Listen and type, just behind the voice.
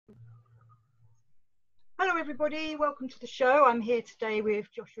Hello everybody, welcome to the show. I'm here today with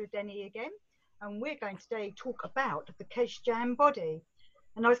Joshua Denny again, and we're going to today talk about the Kesdjan body.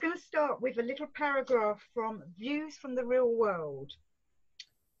 And I was going to start with a little paragraph from Views from the Real World.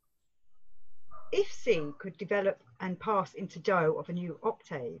 If C could develop and pass into Do of a new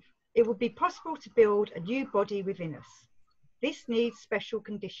octave, it would be possible to build a new body within us. This needs special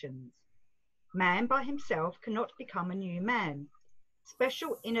conditions. Man by himself cannot become a new man.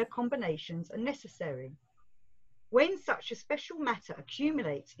 Special inner combinations are necessary. When such a special matter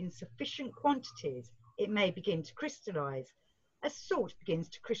accumulates in sufficient quantities, it may begin to crystallize, as salt begins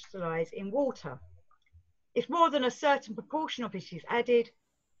to crystallize in water. If more than a certain proportion of it is added,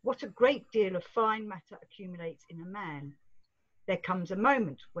 what a great deal of fine matter accumulates in a man. There comes a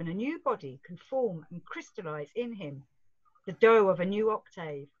moment when a new body can form and crystallize in him, the Do of a new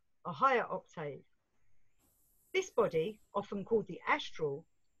octave, a higher octave. This body, often called the astral,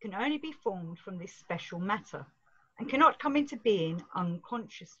 can only be formed from this special matter, and cannot come into being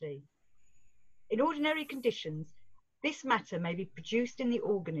unconsciously. In ordinary conditions, this matter may be produced in the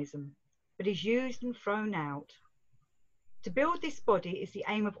organism, but is used and thrown out. To build this body is the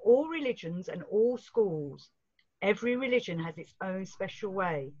aim of all religions and all schools. Every religion has its own special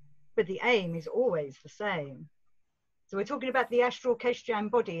way, but the aim is always the same. So we're talking about the astral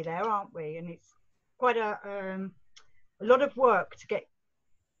Kesdjan body there, aren't we? And it's quite a lot of work to get,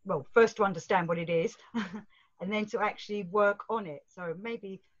 well, first to understand what it is, and then to actually work on it. So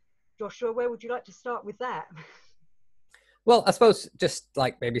maybe, Joshua, where would you like to start with that? Well, I suppose just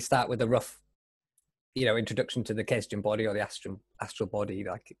like maybe start with a rough, introduction to the Kesdjan body or the astral body,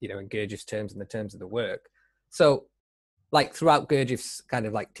 like, in Gurdjieff's terms and the terms of the work. So like throughout Gurdjieff's kind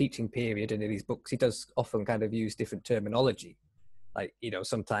of like teaching period and in his books, he does often kind of use different terminology. Like,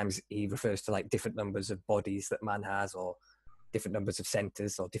 sometimes he refers to like different numbers of bodies that man has, or different numbers of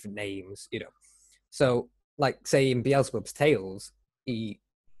centers, or different names, So like say in Beelzebub's Tales, he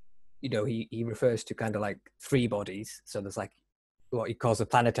refers to kind of like three bodies. So there's like what he calls a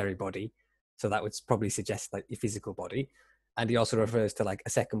planetary body. So that would probably suggest like your physical body. And he also refers to like a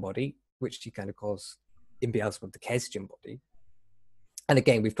second body, which he kind of calls in Beelzebub the Kesdjan body. And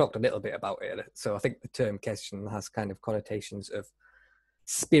again, we've talked a little bit about it. So I think the term Kesdjan has kind of connotations of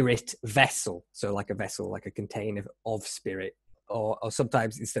spirit vessel. So like a vessel, like a container of spirit, or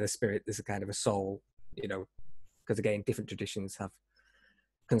sometimes instead of spirit, there's a kind of a soul, because again, different traditions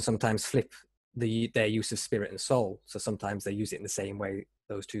can sometimes flip their use of spirit and soul. So sometimes they use it in the same way,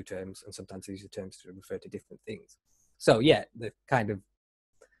 those two terms, and sometimes they use the terms to refer to different things. So yeah, the kind of,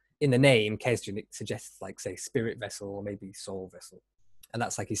 in the name Kesdjan, it suggests like, say, spirit vessel or maybe soul vessel. And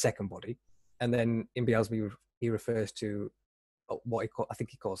that's like his second body. And then in Beelzebub, he refers to what I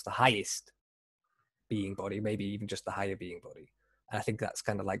think he calls the highest being body, maybe even just the higher being body. And I think that's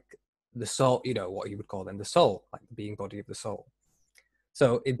kind of like the soul, what he would call then the soul, like the being body of the soul.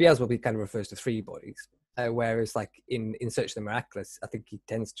 So in Beelzebub, he kind of refers to three bodies, whereas like in Search of the Miraculous, I think he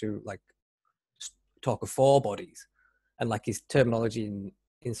tends to like talk of four bodies. And like his terminology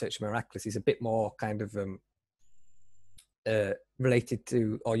in Search of the Miraculous is a bit more kind of related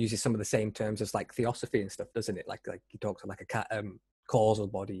to, or uses some of the same terms as like theosophy and stuff, doesn't it? Like he talks of like a causal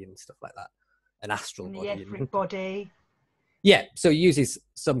body and stuff like that, an astral And body, the etheric body. Yeah, so he uses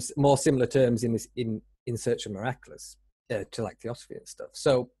some more similar terms in Search of Miraculous to like theosophy and stuff.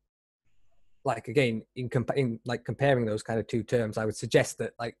 So like again, in comparing those kind of two terms, I would suggest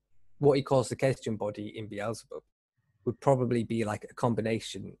that like what he calls the Kesdjan body in Beelzebub would probably be like a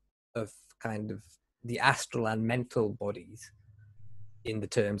combination of kind of the astral and mental bodies in the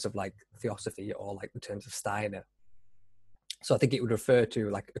terms of like theosophy, or like the terms of Steiner. So I think it would refer to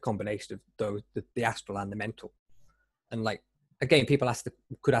like a combination of those, the astral and the mental. And like, again, people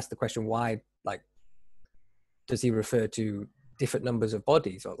could ask the question, why, like, does he refer to different numbers of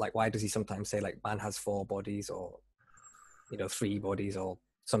bodies? Or like, why does he sometimes say like man has four bodies, or, three bodies, or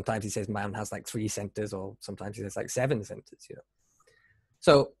sometimes he says man has like three centers, or sometimes he says like seven centers,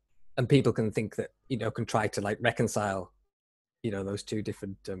 So, and people can think that, can try to like reconcile, those two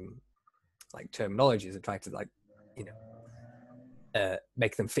different like terminologies and try to like,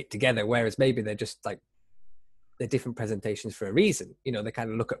 make them fit together. Whereas maybe they're just like, they're different presentations for a reason. They kind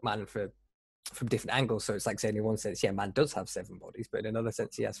of look at man from different angles. So it's like saying in one sense, yeah, man does have seven bodies, but in another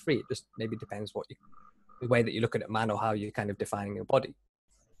sense, he has three. It just maybe depends the way that you're looking at man, or how you're kind of defining your body.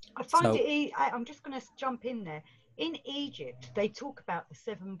 I find I'm just going to jump in there. In Egypt, they talk about the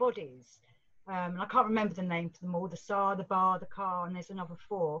seven bodies. I can't remember the name for them all, the Sa, the Ba, the Ka, and there's another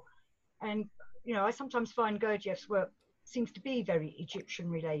four. And, I sometimes find Gurdjieff's work seems to be very Egyptian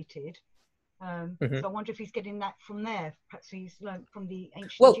related. So I wonder if he's getting that from there. Perhaps he's learned from the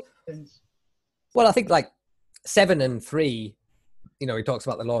ancient Egyptians. Well, I think like 7 and 3, you know, he talks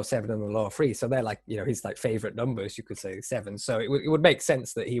about the law of 7 and the law of 3. So they're like, you know, his like favorite numbers, you could say 7. So it would make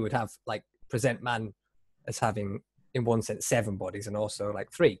sense that he would have like present man as having, in one sense, 7 bodies and also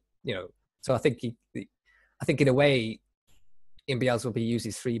like 3, you know. So I think I think in a way, in Beelzebub, he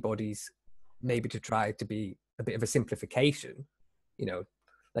uses 3 bodies maybe to try to be a bit of a simplification, you know,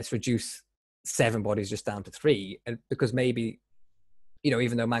 let's reduce 7 bodies just down to 3. And because maybe, you know,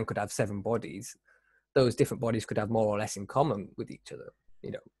 even though man could have 7 bodies, those different bodies could have more or less in common with each other,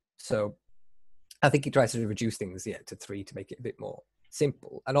 you know. So I think he tries to reduce things, yeah, to 3 to make it a bit more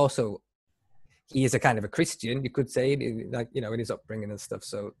simple. And also, he is a kind of a Christian, you could say, like, you know, in his upbringing and stuff.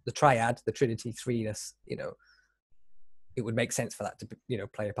 So the triad, the Trinity, threeness, you know, it would make sense for that to, you know,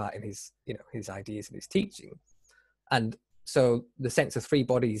 play a part in his, you know, his ideas and his teaching. And so the sense of 3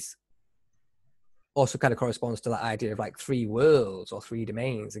 bodies also kind of corresponds to that idea of like 3 worlds or 3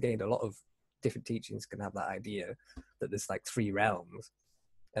 domains. Again, a lot of different teachings can have that idea that there's like 3 realms,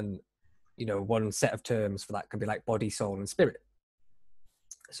 and, you know, one set of terms for that can be like body, soul, and spirit.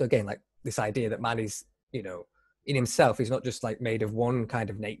 So again, like this idea that man is, you know, in himself, he's not just like made of one kind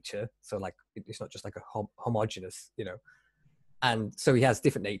of nature. So like it's not just like a homogeneous, you know. And so he has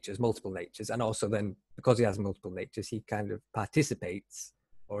different natures, multiple natures, and also then because he has multiple natures, he kind of participates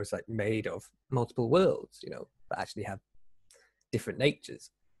or is like made of multiple worlds, you know, that actually have different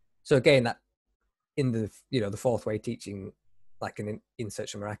natures. So again, that in the, you know, the fourth way teaching, like in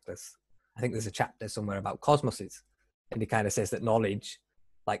Search for Miraculous, I think there's a chapter somewhere about cosmoses, and he kind of says that knowledge,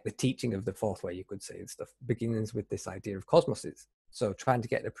 like the teaching of the fourth way, you could say, and stuff, begins with this idea of cosmoses. So trying to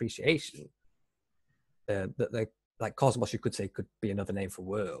get an appreciation that the, like cosmos, you could say, could be another name for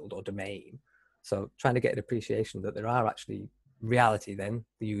world or domain. So trying to get an appreciation that there are actually reality, then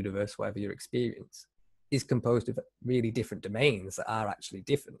the universe, whatever your experience, is composed of really different domains that are actually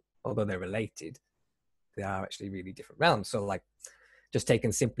different, although they're related. They are actually really different realms. So like, just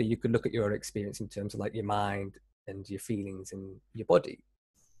taken simply, you could look at your experience in terms of like your mind and your feelings and your body.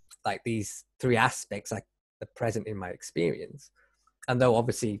 Like these 3 aspects like are present in my experience. And though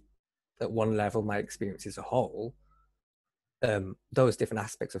obviously at one level my experience is a whole, those different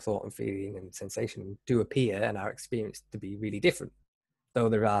aspects of thought and feeling and sensation do appear and are experienced to be really different. Though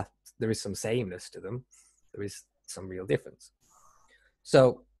there is some sameness to them, there is some real difference.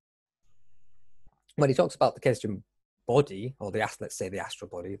 So when he talks about the Kesdjan body, or let's say the astral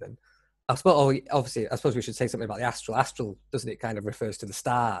body, then I suppose, I suppose we should say something about the astral. Astral, doesn't it kind of refers to the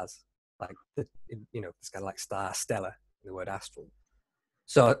stars, like you know, it's kind of like stellar in the word astral.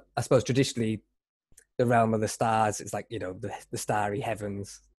 So I suppose traditionally, the realm of the stars is like, you know, the starry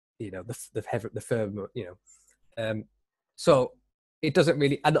heavens, you know, the firmament, you know. So it doesn't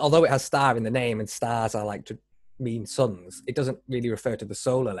really, and although it has star in the name, and stars are like to mean suns, it doesn't really refer to the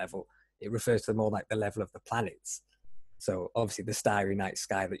solar level. It refers to more like the level of the planets. So obviously the starry night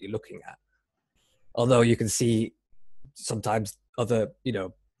sky that you're looking at, although you can see sometimes other, you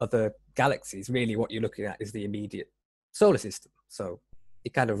know, other galaxies, really what you're looking at is the immediate solar system. So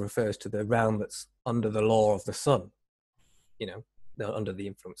it kind of refers to the realm that's under the law of the sun, you know, under the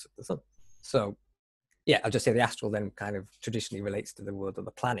influence of the sun. So yeah, I'll just say the astral then kind of traditionally relates to the world of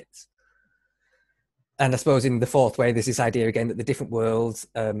the planets. And I suppose in the fourth way, there's this idea again that the different worlds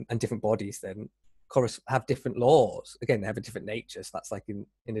and different bodies then have different laws. Again, they have a different nature. So that's like in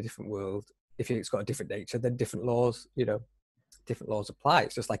a different world, if it's got a different nature, then different laws, you know, different laws apply.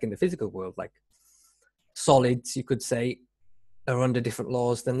 It's just like in the physical world, like solids, you could say, are under different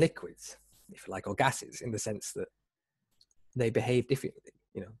laws than liquids, if you like, or gases, in the sense that they behave differently.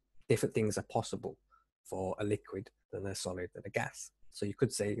 You know, different things are possible for a liquid than a solid than a gas. So you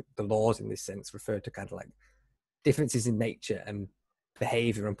could say the laws in this sense refer to kind of like differences in nature and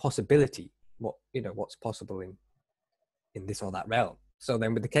behavior and possibility, what, you know, what's possible in this or that realm. So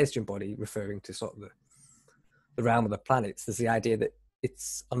then with the Kesdjan body referring to sort of the realm of the planets, there's the idea that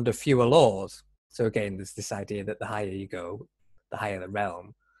it's under fewer laws. So again, there's this idea that the higher you go, the higher the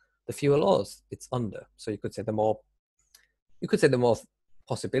realm, the fewer laws it's under. So you could say the more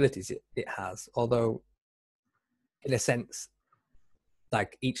possibilities it has, although in a sense,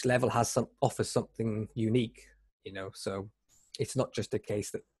 like each level offers something unique, you know. So it's not just a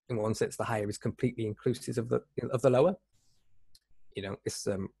case that in one sense the higher is completely inclusive of the lower. You know, it's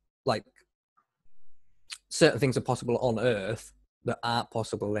like certain things are possible on Earth that aren't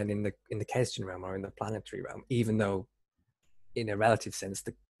possible then in the Kesdjan realm or in the planetary realm, even though in a relative sense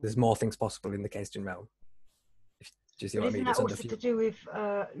there's more things possible in the Kesdjan realm. Do you see what I mean? Isn't that also to do with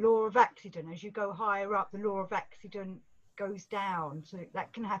law of accident? As you go higher up, the law of accident goes down. So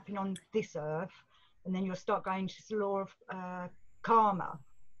that can happen on this Earth, and then you'll start going to the law of karma.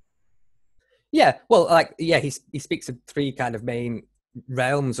 Yeah, well, like, yeah, he speaks of three kind of main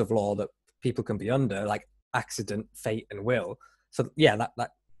realms of law that people can be under, like accident, fate, and will. So yeah,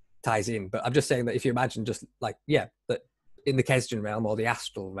 that ties in. But I'm just saying that if you imagine just like, yeah, that in the Kesdjan realm or the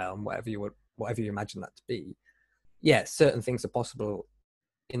astral realm, whatever you imagine that to be, yeah, certain things are possible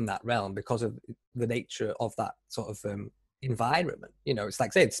in that realm because of the nature of that sort of environment. You know, it's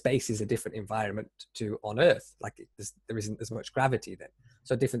like saying space is a different environment to on Earth. Like there isn't as much gravity then,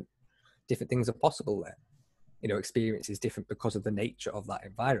 so different things are possible there. You know, experience is different because of the nature of that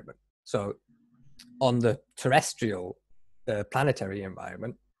environment. So on the terrestrial planetary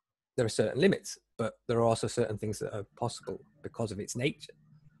environment, there are certain limits, but there are also certain things that are possible because of its nature.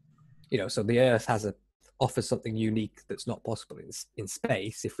 You know, so the Earth offers something unique that's not possible in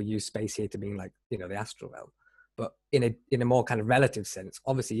space, if we use space here to mean like, you know, the astral realm. But in a more kind of relative sense,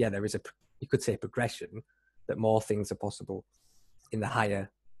 obviously, yeah, there is you could say progression, that more things are possible in the higher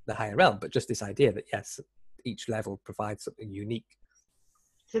realm. But just this idea that yes, each level provides something unique.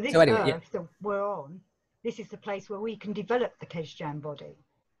 So this anyway, Earth that we're on, this is the place where we can develop the Kesdjan body.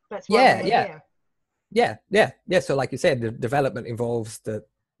 That's why yeah, we're yeah, here. yeah. So like you said, the development involves the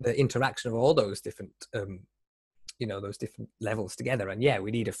interaction of all those different you know, those different levels together. And yeah,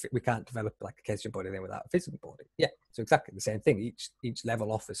 we can't develop like a Kesdjan body then without a physical body. Yeah, so exactly the same thing. Each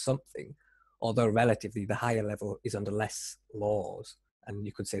level offers something, although relatively the higher level is under less laws, and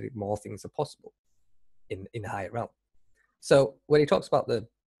you could say that more things are possible in a higher realm. So when he talks about the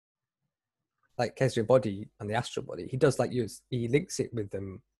like Kesdjan body and the astral body, he does like he links it with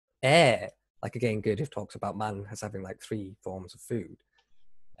air. Like again, Gurdjieff talks about man as having like three forms of food,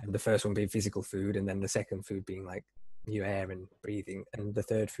 and the first one being physical food, and then the second food being like your air and breathing, and the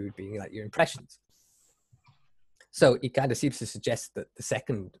third food being like your impressions. So he kind of seems to suggest that the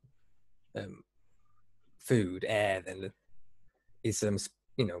second food, air, then is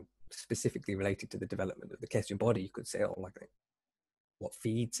you know, specifically related to the development of the Kesdjan body, you could say, or like what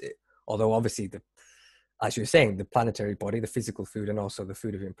feeds it. Although obviously as you were saying, the planetary body, the physical food, and also the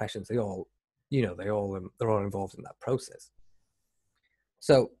food of impressions, they're all involved in that process.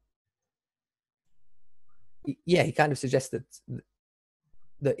 So yeah, he kind of suggests that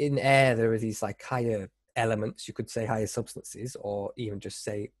in air there are these like higher elements, you could say higher substances, or even just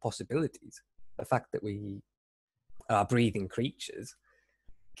say possibilities. The fact that we are breathing creatures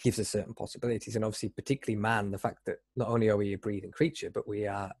gives us certain possibilities, and obviously particularly man, the fact that not only are we a breathing creature, but we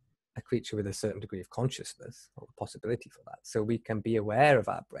are a creature with a certain degree of consciousness, or possibility for that, so we can be aware of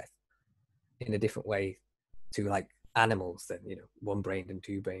our breath in a different way to like animals than, you know, one-brained and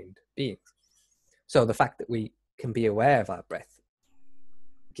two-brained beings. So the fact that we can be aware of our breath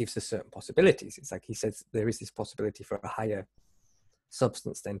gives us certain possibilities. It's like he says there is this possibility for a higher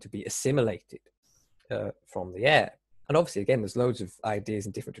substance then to be assimilated from the air. And obviously, again, there's loads of ideas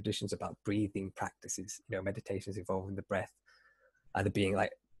in different traditions about breathing practices, you know, meditations involving the breath, either being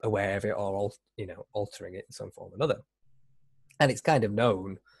like aware of it or, you know, altering it in some form or another. And it's kind of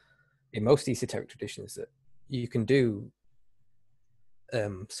known in most esoteric traditions that you can do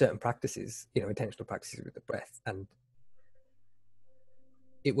certain practices, you know, intentional practices with the breath, and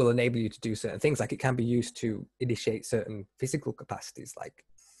it will enable you to do certain things. Like it can be used to initiate certain physical capacities. Like,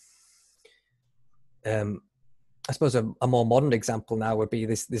 I suppose a more modern example now would be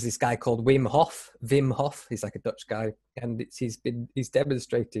there's this guy called Wim Hof. He's like a Dutch guy, and he's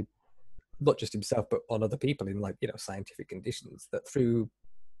demonstrated, not just himself but on other people in like, you know, scientific conditions, that through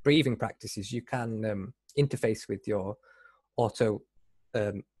breathing practices you can interface with your autonomic,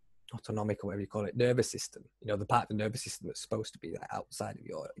 or whatever you call it, nervous system, you know, the part of the nervous system that's supposed to be like outside of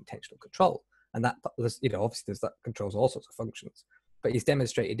your intentional control. And that, you know, obviously that controls all sorts of functions, but he's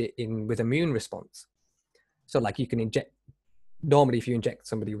demonstrated it with immune response. So like you can normally if you inject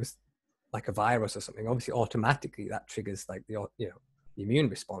somebody with like a virus or something, obviously automatically that triggers like the immune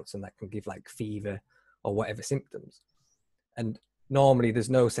response, and that can give like fever or whatever symptoms. And normally there's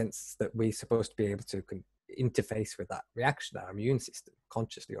no sense that we're supposed to be able to interface with that reaction, our immune system,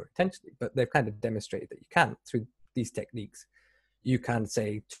 consciously or intentionally. But they've kind of demonstrated that you can, through these techniques, you can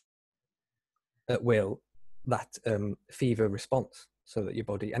say at will that fever response, so that your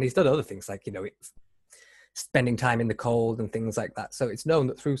body, and he's done other things like, you know, it's spending time in the cold and things like that. So it's known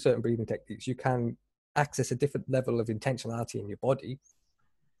that through certain breathing techniques you can access a different level of intentionality in your body.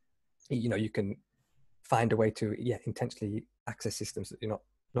 You know, you can find a way to intentionally access systems that you're not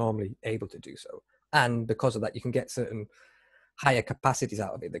normally able to do so, and because of that you can get certain higher capacities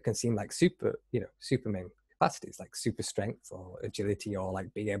out of it that can seem like superman capacities, like super strength or agility, or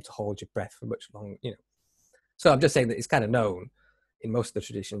like being able to hold your breath for much long, you know. So I'm just saying that it's kind of known in most of the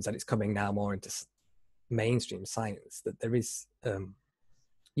traditions, and it's coming now more into mainstream science, that there is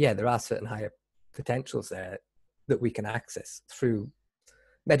there are certain higher potentials there that we can access through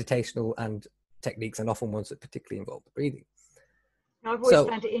meditational and techniques, and often ones that particularly involve the breathing. I've always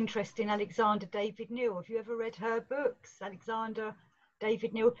found it interesting, Alexander David Neal. Have you ever read her books, Alexander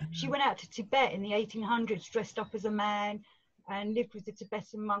David Neal? She went out to Tibet in the 1800s dressed up as a man and lived with the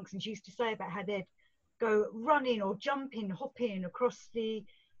Tibetan monks, and she used to say about how they'd go running or jumping, hopping across the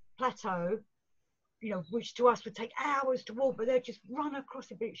plateau, you know, which to us would take hours to walk, but they'd just run across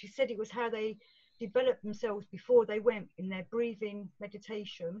it. But she said it was how they developed themselves before they went in their breathing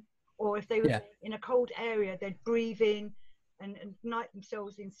meditation, or if they were in a cold area, they'd breathe in and ignite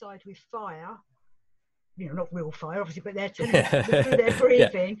themselves inside with fire, you know, not real fire obviously, but they're telling you through their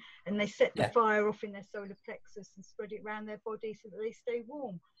breathing, and they set the fire off in their solar plexus and spread it around their body so that they stay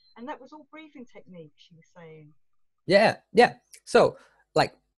warm. And that was all breathing technique, she was saying. So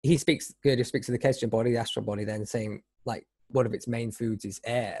like Gurdjieff speaks of the Kesdjan body, the astral body, then saying like one of its main foods is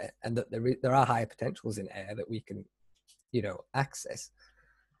air, and that there are higher potentials in air that we can, you know, access.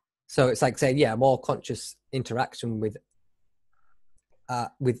 So it's like saying, a more conscious interaction with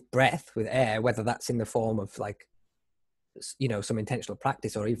breath, with air, whether that's in the form of like, you know, some intentional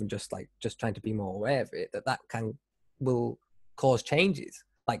practice, or even just trying to be more aware of it, that will cause changes.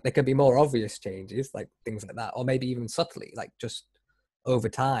 Like there could be more obvious changes, like things like that, or maybe even subtly, like just over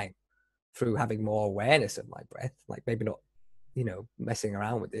time through having more awareness of my breath, like maybe not, you know, messing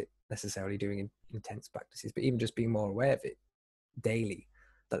around with it necessarily, doing intense practices, but even just being more aware of it daily,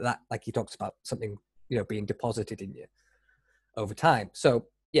 that like he talks about something, you know, being deposited in you over time. So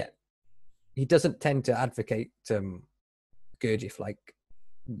he doesn't tend to advocate Gurdjieff like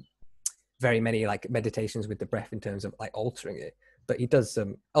very many like meditations with the breath in terms of like altering it, but he does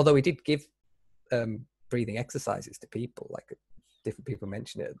although he did give breathing exercises to people, like different people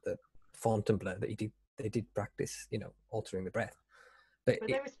mention it, the Fontainebleau, that they did practice, you know, altering the breath, but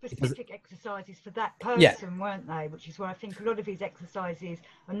there were specific exercises for that person, weren't they? Which is where I think a lot of his exercises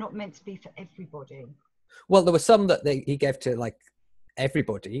are not meant to be for everybody. Well, there were some that he gave to like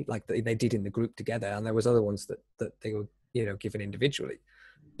everybody, like they did in the group together, and there was other ones that they were, you know, given individually.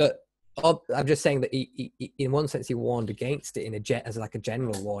 But I'm just saying that he in one sense he warned against it as like a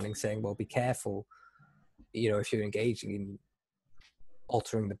general warning, saying, well, be careful, you know, if you're engaging in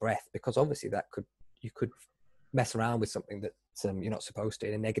altering the breath, because obviously you could mess around with something that you're not supposed to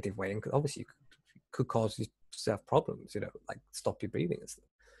in a negative way, and obviously you could cause yourself problems, you know, like stop your breathing and stuff.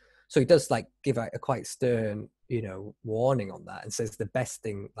 So he does like give out a quite stern, you know, warning on that, and says the best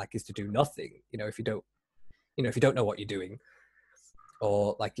thing like is to do nothing, you know, if you don't know what you're doing,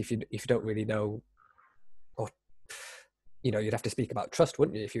 or like if you don't really know, or, you know, you'd have to speak about trust,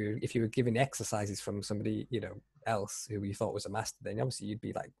 wouldn't you? If you were giving exercises from somebody, you know, else who you thought was a master, then obviously you'd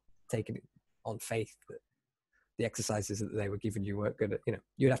be like taking it on faith that the exercises that they were giving you weren't good. You know,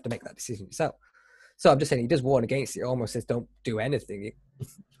 you'd have to make that decision yourself. So I'm just saying he does warn against it. He almost says don't do anything,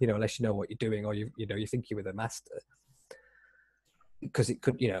 you know, unless you know what you're doing, or you think you were the master, because it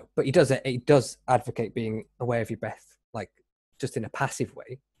could, you know. But he does advocate being aware of your breath, like just in a passive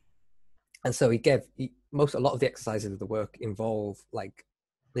way. And so a lot of the exercises of the work involve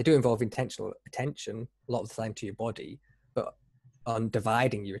they do involve intentional attention a lot of the time to your body, but on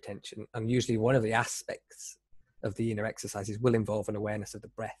dividing your attention. And usually one of the aspects of the inner exercises will involve an awareness of the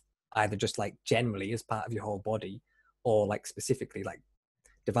breath, either just like generally as part of your whole body, or like specifically like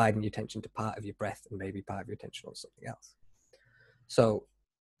dividing your attention to part of your breath and maybe part of your attention on something else. So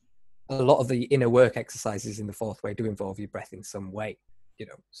a lot of the inner work exercises in the fourth way do involve your breath in some way, you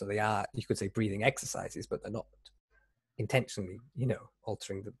know. So they are, you could say, breathing exercises, but they're not intentionally, you know,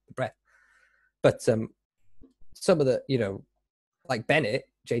 altering the breath. But some of the, you know, like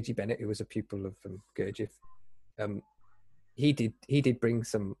J.G. Bennett, who was a pupil of Gurdjieff, he did bring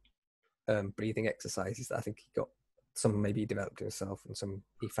some breathing exercises that I think he got, some maybe he developed himself, and some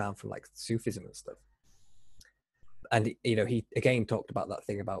he found from like Sufism and stuff. And, you know, he again talked about that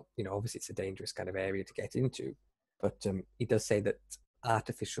thing about, you know, obviously it's a dangerous kind of area to get into, but he does say that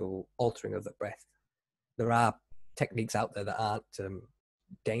artificial altering of the breath, there are techniques out there that aren't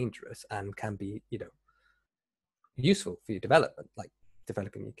dangerous and can be, you know, useful for your development, like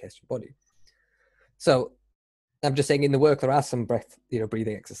developing your Kesdjan body. So I'm just saying in the work there are some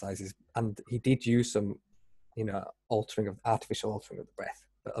breathing exercises, and he did use some, you know, artificial altering of the breath,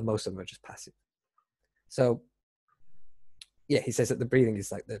 but most of them are just passive. So he says that the breathing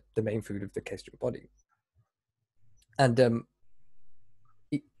is like the main food of the Kesdjan body. And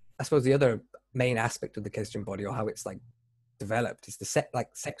I suppose the other main aspect of the Kesdjan body, or how it's like developed, is the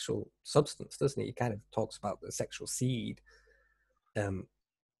sexual substance, doesn't he? He kind of talks about the sexual seed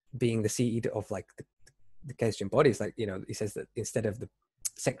being the seed of like the Kesdjan body. Is like, you know, he says that instead of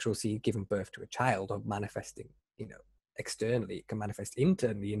sexual seed giving birth to a child or manifesting, you know, externally. It can manifest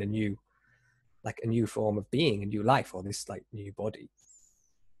internally in a new form of being, a new life, or this like new body.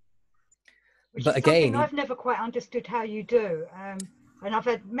 Which But is something again, I've never quite understood how you do. And I've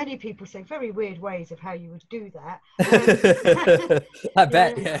had many people say very weird ways of how you would do that. I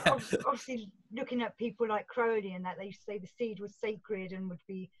bet, yeah. Obviously, looking at people like Crowley and that, they used to say the seed was sacred and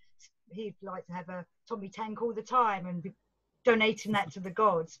he'd like to have a Tommy tank all the time and be donating that to the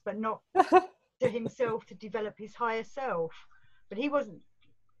gods, but not to himself to develop his higher self. But he wasn't,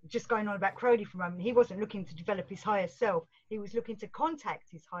 just going on about Crowley for a moment, he wasn't looking to develop his higher self. He was looking to contact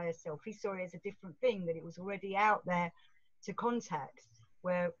his higher self. He saw it as a different thing, that it was already out there to contact.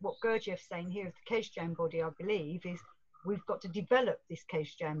 Where what Gurdjieff's saying here of the Kesdjan body, I believe, is we've got to develop this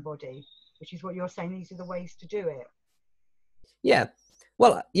Kesdjan body, which is what you're saying. These are the ways to do it. Yeah.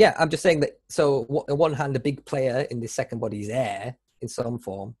 Well, yeah, I'm just saying that. So on one hand, a big player in this second body is air in some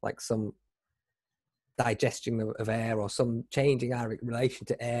form, like some digestion of air or some changing our relation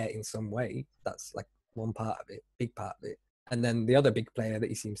to air in some way. That's like one part of it, big part of it. And then the other big player that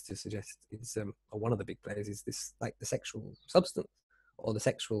he seems to suggest is, or one of the big players, is this, like the sexual substance or the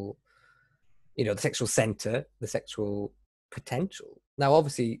sexual, you know, the sexual center, the sexual potential. Now,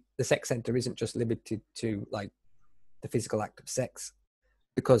 obviously, the sex center isn't just limited to like the physical act of sex,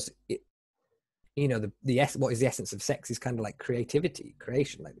 because it, you know, what is the essence of sex is kind of like creativity,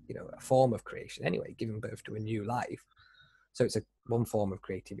 creation, like, you know, a form of creation anyway, giving birth to a new life. So it's one form of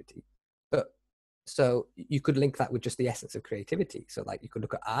creativity. But so you could link that with just the essence of creativity. So like you could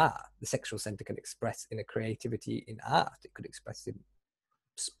look at art. The sexual center can express in a creativity in art. It could express in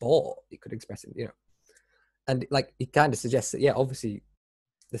sport. It could express in, you know, and like it kind of suggests that, yeah, obviously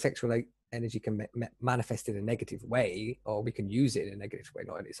the sexual energy can manifest in a negative way, or we can use it in a negative way,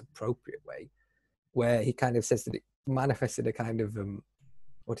 not in its appropriate way, where he kind of says that it manifested a kind of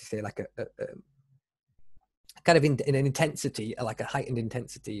what do you say, like a kind of in an intensity, like a heightened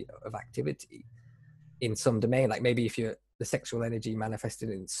intensity of activity in some domain. Like maybe if you're the sexual energy manifested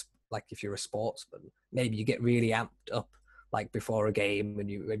in, like if you're a sportsman, maybe you get really amped up like before a game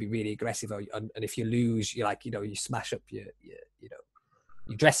and you maybe really aggressive, and if you lose, you like, you know, you smash up your you know,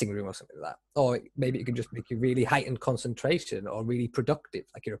 your dressing room or something like that. Or maybe it can just make you really heightened concentration or really productive,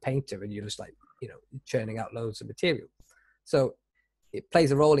 like you're a painter and you're just like, you know, churning out loads of material. So it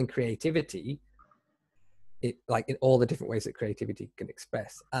plays a role in creativity, it like in all the different ways that creativity can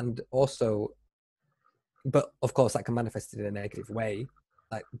express. And also, but of course that can manifest it in a negative way,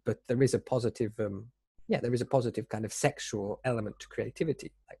 like, but there is a positive there is a positive kind of sexual element to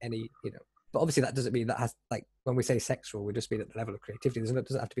creativity, like any, you know. But obviously that doesn't mean that has, like, when we say sexual, we just mean at the level of creativity. There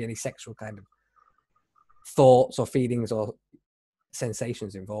doesn't have to be any sexual kind of thoughts or feelings or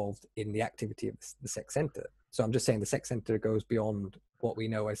sensations involved in the activity of the sex center. So I'm just saying the sex center goes beyond what we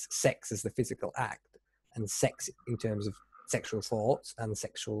know as sex as the physical act, and sex in terms of sexual thoughts and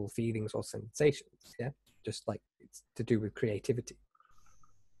sexual feelings or sensations. Yeah, just like it's to do with creativity.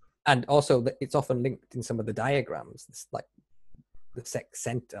 And also that it's often linked in some of the diagrams. It's like the sex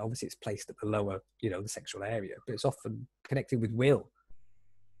center, obviously it's placed at the lower, you know, the sexual area, but it's often connected with will.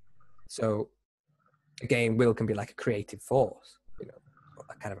 So again, will can be like a creative force, you know,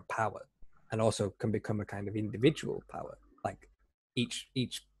 a kind of a power, and also can become a kind of individual power. Like each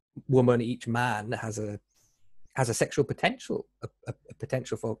woman, each man has a sexual potential, a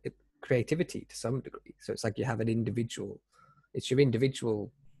potential for creativity to some degree. So it's like you have an individual, it's your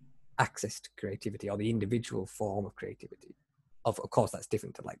individual access to creativity, or the individual form of creativity. Of course, that's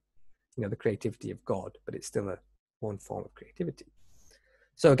different to, like, you know, the creativity of God, but it's still one form of creativity.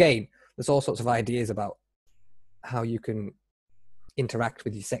 So again, there's all sorts of ideas about how you can interact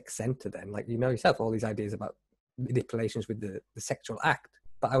with your sex center then, like, you know yourself, all these ideas about manipulations with the sexual act.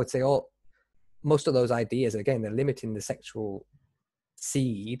 But I would say most of those ideas, again, they're limiting the sexual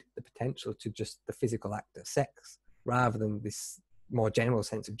seed, the potential, to just the physical act of sex, rather than this more general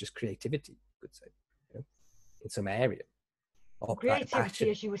sense of just creativity, you could say, you know, in some area. Or creativity,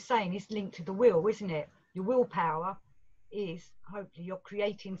 as you were saying, is linked to the will, isn't it? Your willpower is, hopefully you're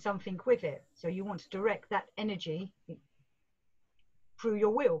creating something with it, so you want to direct that energy through your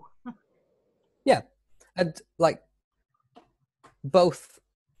will. Yeah. And like both,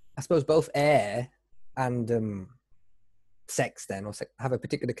 I suppose both air and sex then, or have a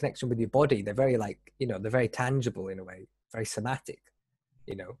particular connection with your body. They're very, like, you know, they're very tangible in a way, very somatic,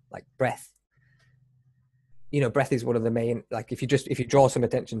 you know, like breath. You know, breath is one of the main, like if you draw some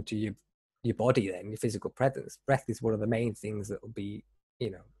attention to your body, then your physical presence, breath is one of the main things that will be, you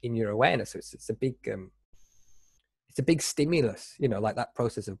know, in your awareness. So it's a big it's a big stimulus, you know, like that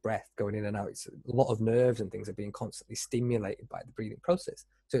process of breath going in and out. It's a lot of nerves and things are being constantly stimulated by the breathing process.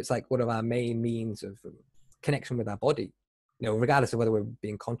 So it's like one of our main means of connection with our body, you know, regardless of whether we're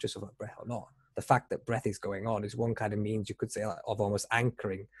being conscious of our breath or not. The fact that breath is going on is one kind of means, you could say, of almost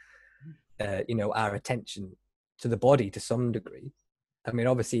anchoring, you know, our attention to the body to some degree. I mean,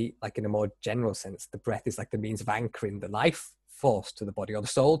 obviously, like in a more general sense, the breath is like the means of anchoring the life force to the body, or the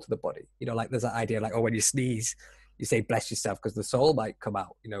soul to the body. You know, like there's that idea like, oh, when you sneeze, you say bless yourself because the soul might come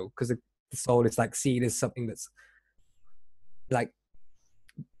out, you know, because the soul is like seen as something that's like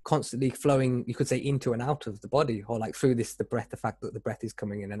constantly flowing, you could say, into and out of the body, or like through this, the breath, the fact that the breath is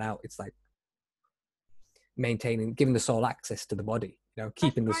coming in and out, it's like maintaining, giving the soul access to the body, you know,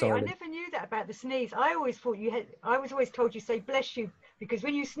 keeping the soul I in. never knew that about the sneeze. I always thought I was always told you say bless you, because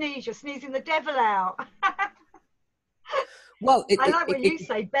when you sneeze, you're sneezing the devil out. Well, I like what you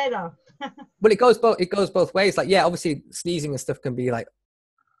say better. Well, it goes both ways. Like, yeah, obviously sneezing and stuff can be like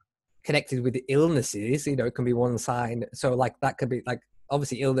connected with the illnesses, you know, it can be one sign. So like that could be like,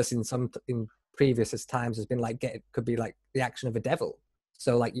 obviously illness in previous times has been like, could be like the action of a devil.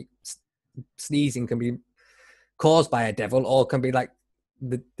 So like sneezing can be caused by a devil, or can be like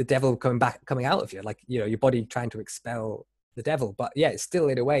the devil coming out of you, like, you know, your body trying to expel the devil. But yeah, it's still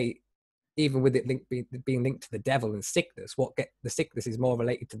in a way, even with it being linked to the devil and sickness, the sickness is more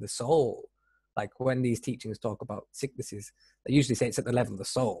related to the soul. Like when these teachings talk about sicknesses, they usually say it's at the level of the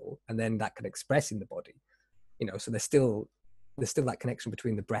soul, and then that can express in the body, you know. So there's still that connection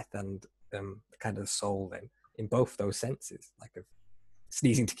between the breath and kind of the soul then, in both those senses, like of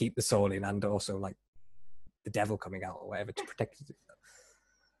sneezing to keep the soul in, and also like the devil coming out or whatever to protect it.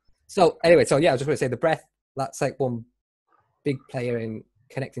 So anyway, so yeah, I was just going to say the breath, that's like one big player in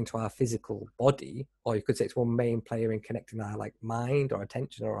connecting to our physical body, or you could say it's one main player in connecting our like mind or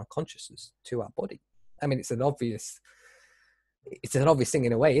attention or our consciousness to our body. I mean, it's an obvious thing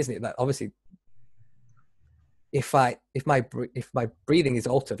in a way, isn't it? That obviously, if my breathing is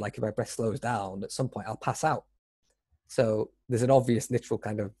altered, like if my breath slows down, at some point I'll pass out. So there's an obvious literal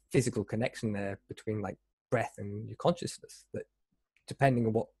kind of physical connection there between like breath and your consciousness, that depending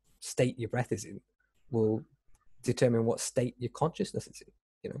on what state your breath is in will determine what state your consciousness is in,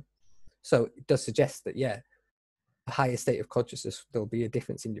 you know. So it does suggest that, yeah, a higher state of consciousness, there'll be a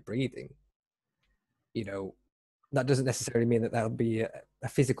difference in your breathing, you know. That doesn't necessarily mean that there'll be a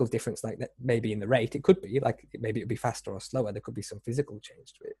physical difference, like that maybe in the rate. It could be like, maybe it'll be faster or slower, there could be some physical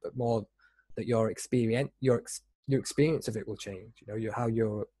change to it, but more that your experience of it will change, you know, how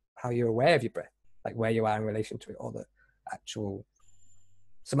you're aware of your breath, like where you are in relation to it, or the actual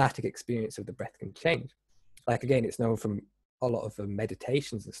somatic experience of the breath can change. Like again, it's known from a lot of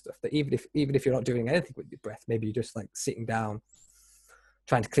meditations and stuff that even if you're not doing anything with your breath, maybe you're just like sitting down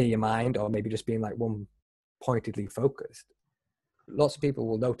trying to clear your mind, or maybe just being like one pointedly focused, lots of people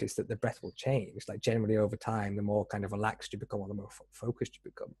will notice that the breath will change. Like generally over time, the more kind of relaxed you become, or the more focused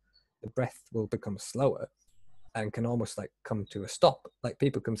you become, the breath will become slower and can almost like come to a stop. Like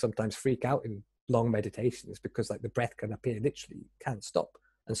people can sometimes freak out in long meditations because like the breath can appear literally can't stop,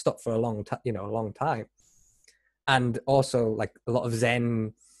 and stop for a long time. And also like a lot of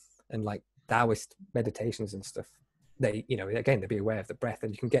Zen and like Taoist meditations and stuff, they, you know, again, they'll be aware of the breath,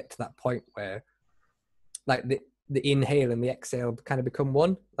 and you can get to that point where like the inhale and the exhale kind of become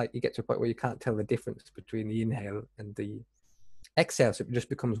one. Like you get to a point where you can't tell the difference between the inhale and the exhale, so it just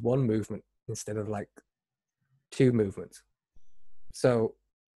becomes one movement instead of like two movements. So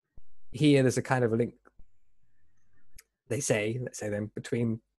here there's a kind of a link, let's say then,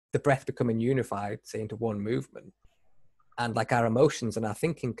 between the breath becoming unified, say, into one movement, and like our emotions and our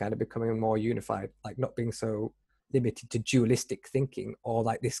thinking kind of becoming more unified, like not being so limited to dualistic thinking, or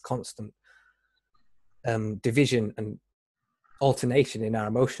like this constant division and alternation in our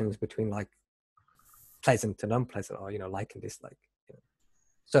emotions between like pleasant and unpleasant, or, you know, like and dislike, you know.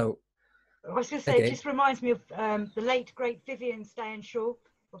 So I was going to say, it just reminds me of the late great Vivian Stanshaw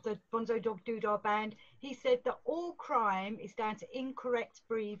of the Bonzo Dog Doodah Band. He said that all crime is down to incorrect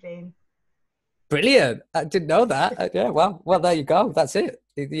breathing. Brilliant! I didn't know that. Yeah, well, there you go. That's it.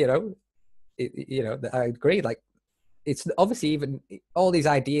 You know, I agree. Like, it's obviously even all these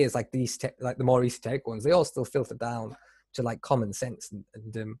ideas, like these, like the more esoteric ones, they all still filter down to like common sense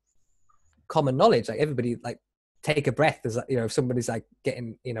and common knowledge. Like everybody, like, take a breath. There's, you know, if somebody's like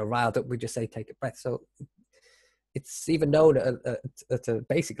getting, you know, riled up, we just say take a breath. So it's even known at a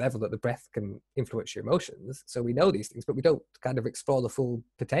basic level that the breath can influence your emotions. So we know these things, but we don't kind of explore the full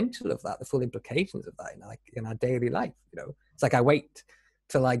potential of that, the full implications of that in our daily life. You know, it's like I wait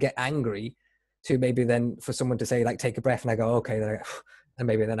till I get angry to maybe then for someone to say like take a breath, and I go, okay, then and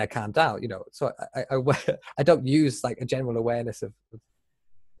maybe then I calm down, you know. So I don't use like a general awareness of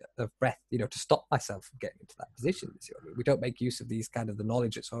breath, you know, to stop myself from getting into that position. You see what I mean? We don't make use of these kind of the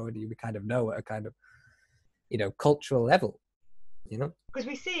knowledge that's already, we kind of know at a kind of, you know, cultural level, you know. Because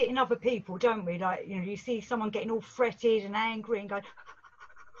we see it in other people, don't we? Like, you know, you see someone getting all fretted and angry and going,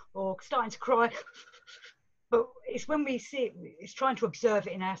 or starting to cry. But it's when we see it, it's trying to observe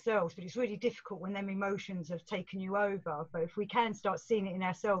it in ourselves, but it's really difficult when them emotions have taken you over. But if we can start seeing it in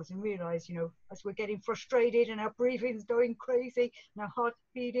ourselves and realise, you know, as we're getting frustrated and our breathing's going crazy and our heart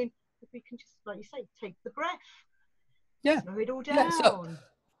beating, if we can just, like you say, take the breath, slow it all down.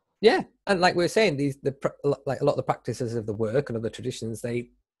 And like we were saying, like a lot of the practices of the work and other traditions, they,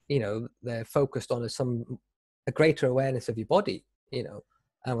 you know, they're focused on a greater awareness of your body, you know.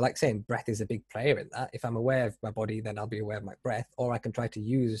 And like saying, breath is a big player in that. If I'm aware of my body, then I'll be aware of my breath, or I can try to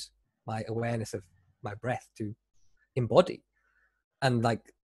use my awareness of my breath to embody. And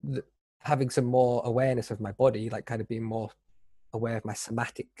like having some more awareness of my body, like kind of being more aware of my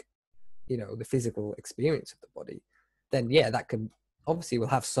somatic, you know, the physical experience of the body, then yeah, that can obviously will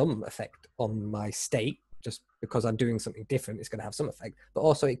have some effect on my state. Just because I'm doing something different, it's going to have some effect. But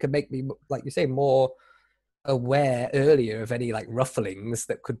also it can make me, like you say, more aware earlier of any like rufflings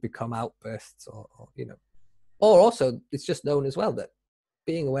that could become outbursts, or you know. Or also it's just known as well that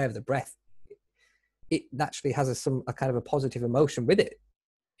being aware of the breath, it naturally has a kind of a positive emotion with it,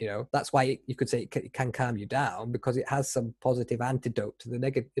 you know. That's why you could say it can calm you down, because it has some positive antidote to the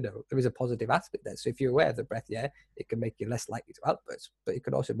negative, you know. There is a positive aspect there. So if you're aware of the breath, yeah, it can make you less likely to outburst, but it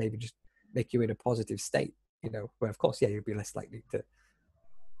could also maybe just make you in a positive state, you know, where of course, yeah, you'll be less likely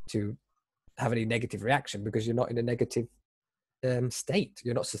to have any negative reaction, because you're not in a negative state.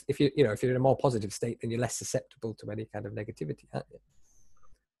 You're not, if you're in a more positive state, then you're less susceptible to any kind of negativity, aren't you?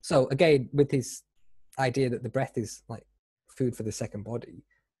 So again, with his idea that the breath is like food for the second body,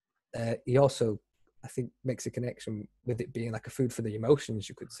 he also, I think, makes a connection with it being like a food for the emotions,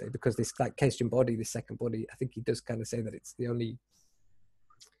 you could say, because this like Kesdjan body, this second body, I think he does kind of say that it's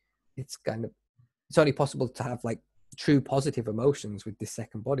only possible to have like true positive emotions with this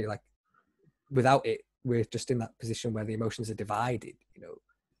second body. Like without it, we're just in that position where the emotions are divided, you know,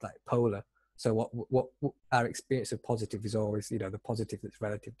 like polar. So what our experience of positive is always, you know, the positive that's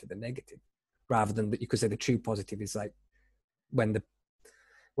relative to the negative, rather than that you could say the true positive is like when the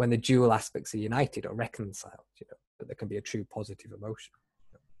dual aspects are united or reconciled, you know, that there can be a true positive emotion.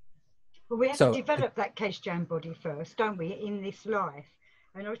 Well, we have to develop that Kesdjan body first, don't we, in this life?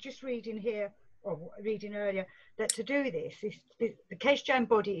 And I was just reading here, or reading earlier, that to do this, the Kesdjan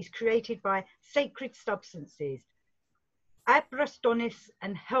body is created by sacred substances, Abrastonis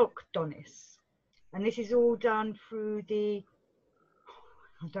and Helkdonis. And this is all done through the,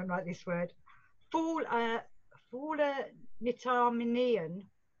 I don't like this word, Fulanitarminian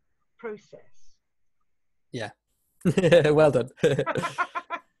process. Yeah. Well done.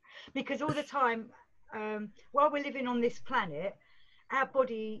 Because all the time, while we're living on this planet, our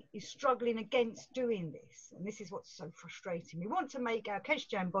body is struggling against doing this. And this is what's so frustrating. We want to make our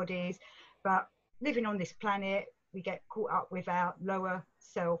Kesdjan bodies, but living on this planet, we get caught up with our lower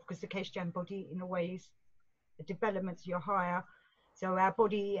self, because the Kesdjan body, in a way, is a development to your higher. So our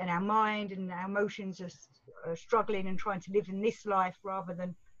body and our mind and our emotions are struggling and trying to live in this life, rather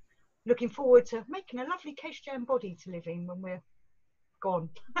than looking forward to making a lovely Kesdjan body to live in when we're gone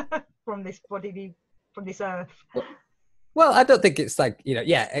from this body, from this earth. Well, I don't think it's like, you know,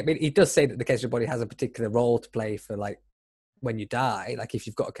 yeah, I mean, he does say that the Kesdjan body has a particular role to play for like when you die. Like if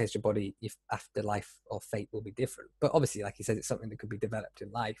you've got a Kesdjan body, if afterlife or fate will be different. But obviously, like he says, it's something that could be developed in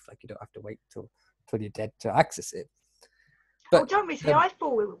life. Like you don't have to wait till you're dead to access it. But don't we see? I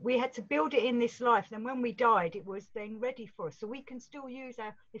thought we had to build it in this life. Then when we died, it was then ready for us. So we can still use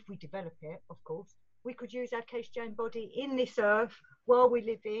if we develop it, of course, we could use our Kesdjan body in this earth while we're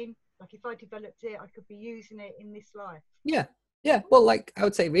living. Like if I developed it, I could be using it in this life. Yeah. Well, like I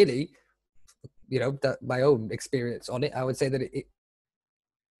would say, really, you know, that my own experience on it, I would say that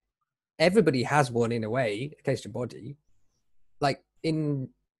everybody has one in a way, a Kesdjan body. Like in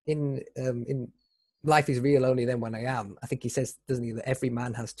Life is Real Only Then When I Am, I think he says, doesn't he, that every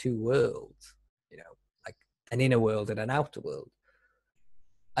man has two worlds, you know, like an inner world and an outer world.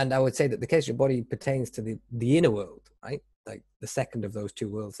 And I would say that the Kesdjan body pertains to the inner world, right? Like the second of those two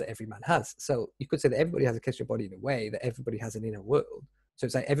worlds that every man has. So you could say that everybody has a Kesdjan body in a way, that everybody has an inner world. So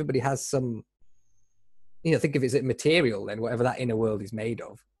it's like everybody has some, you know, think of it as a material, then whatever that inner world is made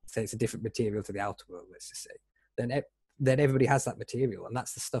of, say it's a different material to the outer world, let's just say, then everybody has that material, and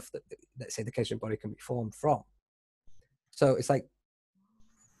that's the stuff that say the Kesdjan body can be formed from. So it's like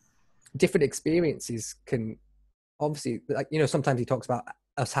different experiences can obviously, like, you know, sometimes he talks about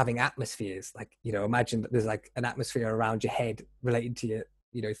us having atmospheres. Like, you know, imagine that there's like an atmosphere around your head related to your,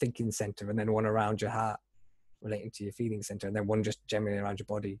 you know, thinking center, and then one around your heart relating to your feeling center, and then one just generally around your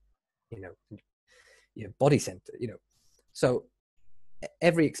body, you know, your body center, you know. So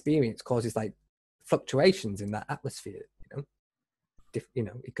every experience causes like fluctuations in that atmosphere, you know. You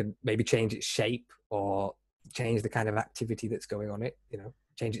know, it could maybe change its shape or change the kind of activity that's going on it, you know,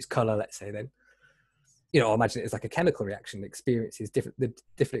 change its color, let's say. Then, you know, imagine it as like a chemical reaction. Experiences different, the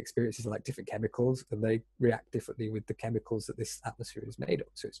different experiences are like different chemicals, and they react differently with the chemicals that this atmosphere is made of.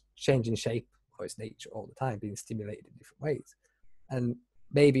 So it's changing shape or its nature all the time, being stimulated in different ways. And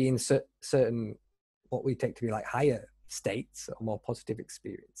maybe in certain what we take to be like higher states or more positive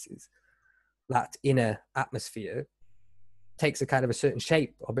experiences, that inner atmosphere takes a kind of a certain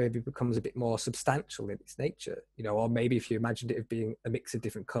shape, or maybe becomes a bit more substantial in its nature, you know. Or maybe if you imagined it as being a mix of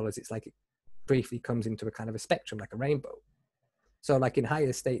different colors, it's like it briefly comes into a kind of a spectrum, like a rainbow. So like in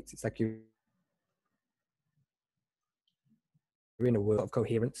higher states, it's like you're in a world of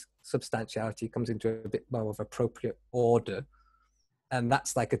coherence, substantiality comes into a bit more of appropriate order, and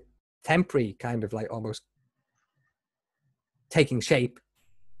that's like a temporary kind of like almost taking shape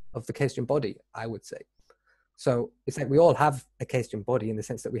of the Kesdjan body, I would say. So it's like we all have a Kesdjan body in the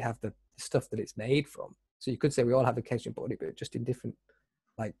sense that we have the stuff that it's made from. So you could say we all have a Kesdjan body, but just in different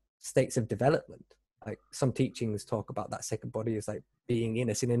like states of development. Like some teachings talk about that second body as like being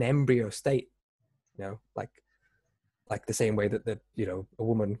in us in an embryo state, you know, like the same way that you know, a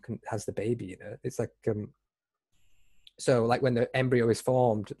woman has the baby in her. It's like so like when the embryo is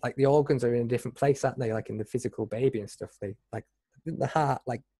formed, like the organs are in a different place, aren't they? Like in the physical baby and stuff, they like the heart,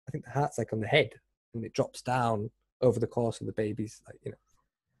 like I think the heart's like on the head, and it drops down over the course of the baby's, like, you know,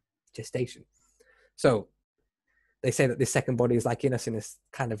 gestation. So they say that this second body is like in us in a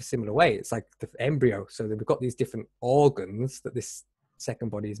kind of a similar way. It's like the embryo. So we've got these different organs that this second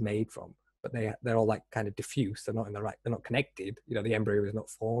body is made from, but they're all like kind of diffuse. They're not in the right, they're not connected. You know, the embryo is not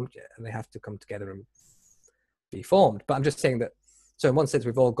formed yet, and they have to come together and be formed. But I'm just saying that, so in one sense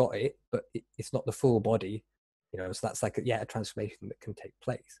we've all got it, but it's not the full body, you know. So that's like a transformation that can take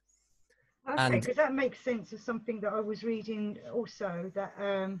place. Okay, because that makes sense of something that I was reading also, that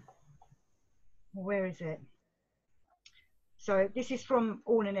where is it? So this is from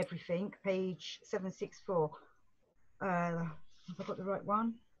All and Everything, page 764. Have I got the right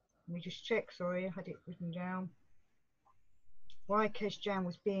one? Let me just check. Sorry, I had it written down. Why Kesdjan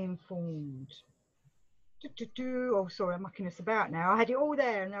was being formed. Oh, sorry, I'm mucking us about now. I had it all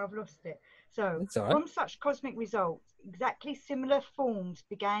there and now I've lost it. So, from such cosmic results, exactly similar forms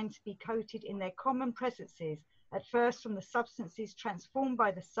began to be coated in their common presences, at first from the substances transformed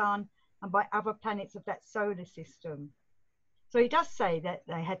by the sun and by other planets of that solar system. So he does say that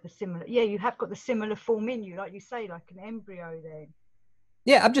they had the similar, yeah, you have got the similar form in you, like you say, like an embryo then.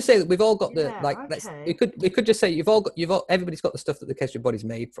 Yeah, I'm just saying that we've all got the, like, okay. we could just say everybody's got the stuff that the Kesdjan body's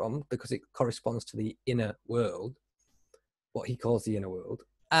made from, because it corresponds to the inner world, what he calls the inner world.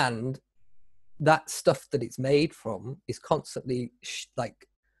 And that stuff that it's made from is constantly like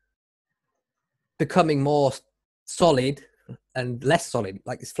becoming more solid and less solid,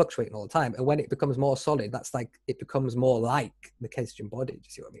 like it's fluctuating all the time. And when it becomes more solid, that's like it becomes more like the Kesdjan body. Do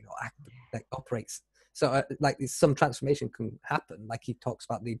you see what I mean? Or like operates. So like some transformation can happen. Like he talks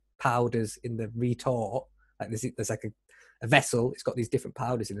about the powders in the retort. Like there's like a vessel. It's got these different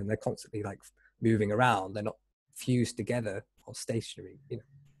powders in, and they're constantly like moving around. They're not fused together or stationary, you know,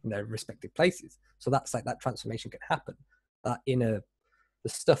 in their respective places. So that's like that transformation can happen. The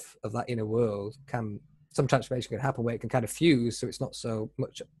stuff of that inner world some transformation can happen where it can kind of fuse, so it's not so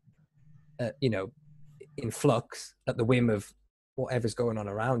much, you know, in flux at the whim of whatever's going on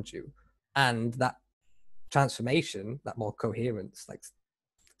around you. And that transformation, that more coherence, like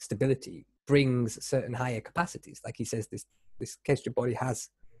stability, brings certain higher capacities. Like he says, this Kesdjan body has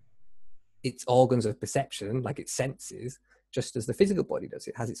its organs of perception, like its senses, just as the physical body does.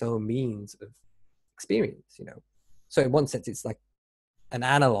 It has its own means of experience, you know. So in one sense, it's like an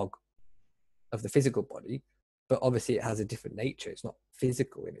analog of the physical body, but obviously it has a different nature. It's not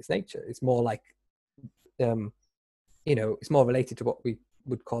physical in its nature. It's more like, you know, it's more related to what we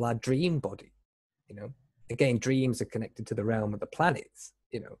would call our dream body, you know. Again, dreams are connected to the realm of the planets,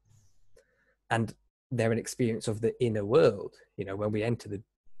 you know, and they're an experience of the inner world. You know, when we enter the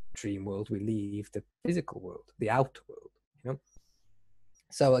dream world, we leave the physical world, the outer world, you know.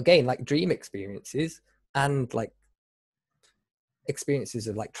 So again, like dream experiences and like experiences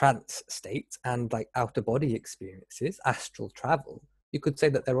of like trance states and like outer body experiences, astral travel, you could say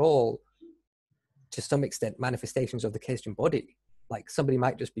that they're all to some extent manifestations of the Kesdjan body. Like somebody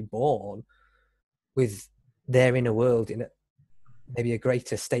might just be born with their inner world in maybe a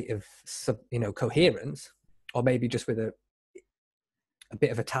greater state of coherence, or maybe just with a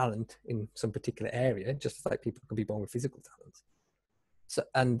bit of a talent in some particular area, just like people can be born with physical talents.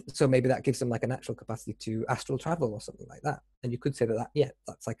 So maybe that gives them like a natural capacity to astral travel or something like that. And you could say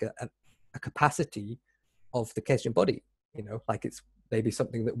that's like a capacity of the Kesdjan body, like it's maybe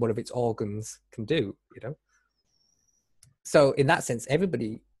something that one of its organs can do, So in that sense,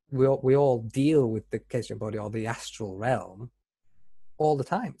 we all deal with the Kesdjan body or the astral realm all the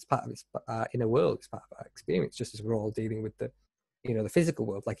time. It's part of its inner world. It's part of our experience, just as we're all dealing with the physical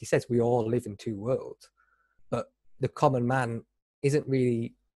world. Like he says, we all live in two worlds, but the common man isn't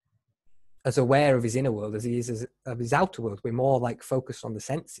really as aware of his inner world as he is of his outer world. We're more like focused on the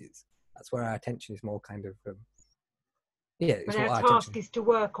senses. That's where our attention is more kind of but our task is to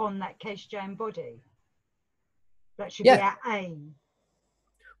work on that Kesdjan body. That should be our aim.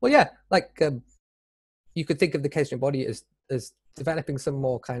 Well, yeah, like you could think of the Kesdjan body as developing some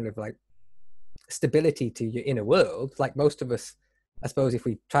more kind of like stability to your inner world. Like most of us, I suppose, if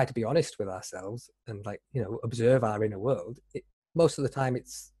we try to be honest with ourselves and like observe our inner world, most of the time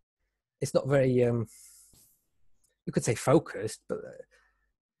it's not very you could say focused, but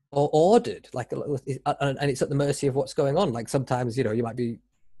or ordered, like, and it's at the mercy of what's going on. Like sometimes you might be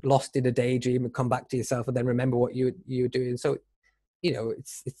lost in a daydream and come back to yourself and then remember what you were doing. So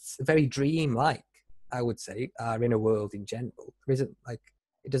it's very dream-like, I would say. Our inner world in general, there isn't like,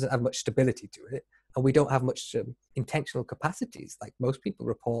 it doesn't have much stability to it, and we don't have much intentional capacities. Like most people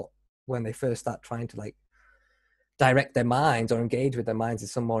report when they first start trying to like direct their minds or engage with their minds in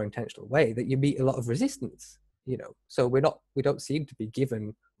some more intentional way, that you meet a lot of resistance. So we don't seem to be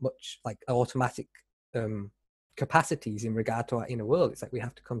given much like automatic capacities in regard to our inner world. It's like we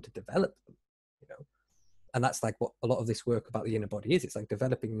have to come to develop them, and that's like what a lot of this work about the inner body is. It's like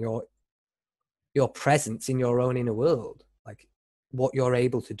developing your presence in your own inner world, like what you're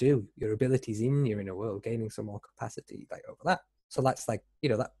able to do, your abilities in your inner world, gaining some more capacity like over that. So that's like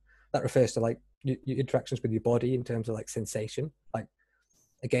that refers to like your interactions with your body in terms of like sensation. Like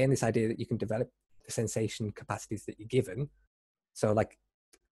again, this idea that you can develop the sensation capacities that you're given. So like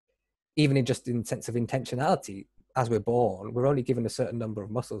even in sense of intentionality, as we're born, we're only given a certain number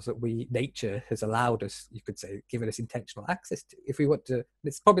of muscles that nature has allowed us, you could say, given us intentional access to. If we want to,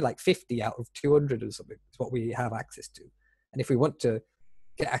 it's probably like 50 out of 200 or something is what we have access to. And if we want to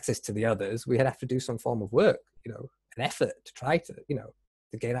get access to the others, we'd have to do some form of work, an effort to try to,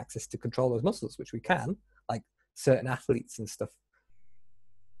 to gain access to control those muscles, which we can. Like certain athletes and stuff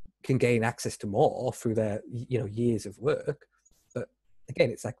can gain access to more through their, years of work. But again,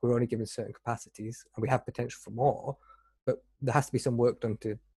 it's like we're only given certain capacities and we have potential for more, but there has to be some work done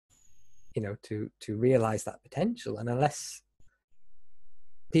to realize that potential. And unless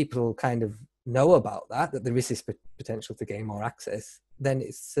people kind of know about that there is this potential to gain more access, then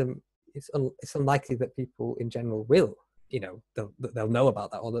it's unlikely that people in general will, they'll know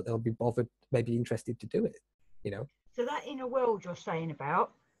about that, or that they'll be bothered, maybe interested to do it, So that inner world you're saying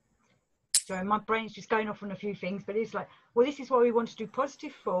about, so my brain's just going off on a few things, but it's like, well, this is why we want to do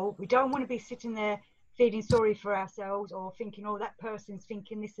positive thought. We don't want to be sitting there feeling sorry for ourselves or thinking, oh, that person's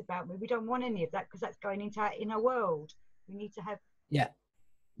thinking this about me. We don't want any of that, because that's going into our inner world. We need to have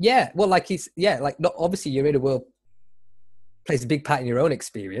well, like not obviously your inner world plays a big part in your own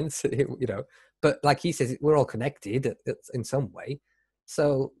experience, but like he says, we're all connected in some way.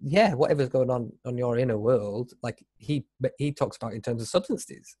 So whatever's going on your inner world, like he talks about in terms of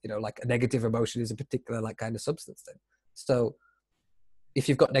substances, like a negative emotion is a particular like kind of substance then. So if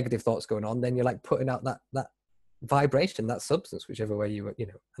you've got negative thoughts going on, then you're like putting out that vibration, that substance, whichever way and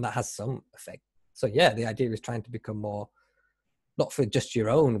that has some effect. So the idea is trying to become more, not for just your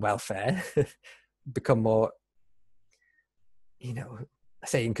own welfare, become more,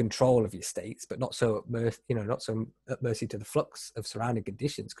 say in control of your states, but not so at mercy to the flux of surrounding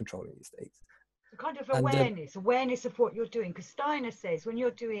conditions controlling your states. Kind of awareness of what you're doing. Because Steiner says when you're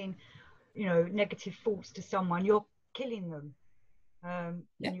doing, negative thoughts to someone, you're killing them, and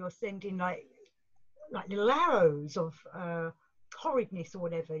you're sending like little arrows of horridness or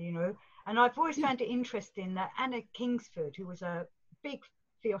whatever, And I've always found it interesting that Anna Kingsford, who was a big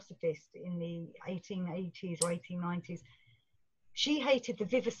theosophist in the 1880s or 1890s, she hated the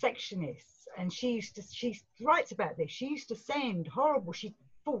vivisectionists, and she writes about this. She used to send horrible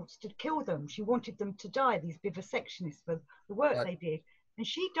thoughts to kill them. She wanted them to die, these vivisectionists, for the work they did. And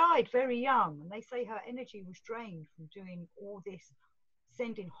she died very young, and they say her energy was drained from doing all this,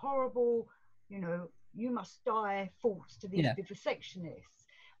 sending horrible, you must die thoughts to these vivisectionists,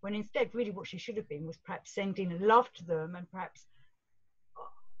 when instead really what she should have been was perhaps sending love to them, and perhaps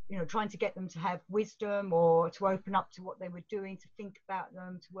you know, trying to get them to have wisdom or to open up to what they were doing, to think about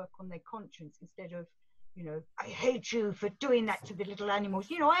them, to work on their conscience, instead of, you know, I hate you for doing that to the little animals.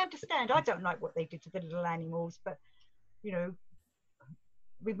 You know, I understand, I don't like what they did to the little animals, but, you know,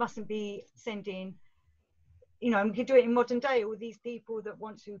 we mustn't be sending, you know, we can do it in modern day, all these people that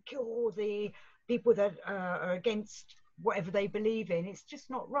want to kill all the people that are against whatever they believe in. It's just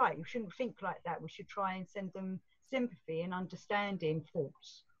not right. We shouldn't think like that. We should try and send them sympathy and understanding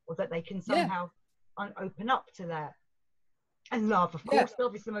thoughts, or that they can somehow open up to that. And love, of course.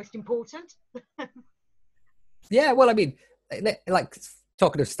 Love is the most important. Yeah, well, I mean, like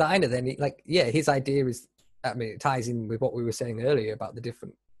talking of Steiner, then, like, yeah, his idea is, I mean, it ties in with what we were saying earlier about the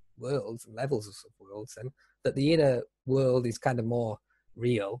different worlds and levels of worlds, and that the inner world is kind of more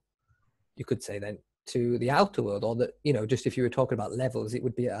real, you could say, then, to the outer world, or that, you know, just if you were talking about levels, it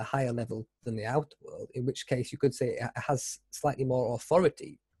would be at a higher level than the outer world, in which case you could say it has slightly more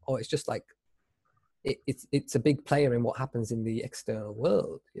authority, or it's just like it's a big player in what happens in the external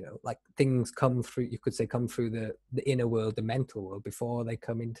world, you know, like things come through, you could say, come through the inner world, the mental world, before they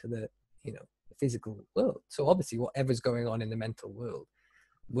come into the, you know, the physical world. So obviously whatever's going on in the mental world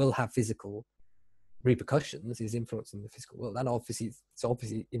will have physical repercussions, is influencing the physical world, and obviously it's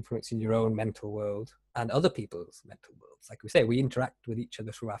obviously influencing your own mental world and other people's mental worlds. Like we say, we interact with each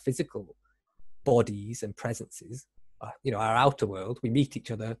other through our physical bodies and presences, you know, our outer world. We meet each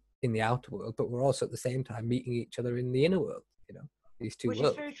other in the outer world, but we're also at the same time meeting each other in the inner world, you know, these two worlds. Which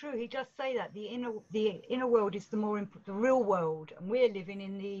is very true. He does say that the inner world is the real world, and we're living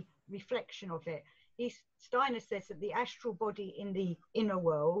in the reflection of it. Steiner says that the astral body in the inner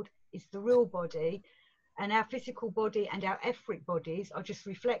world is the real body, and our physical body and our etheric bodies are just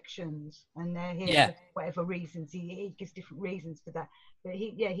reflections, and they're here for whatever reasons. He gives different reasons for that, but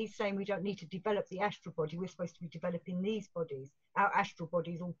he's saying we don't need to develop the astral body. We're supposed to be developing these bodies. Our astral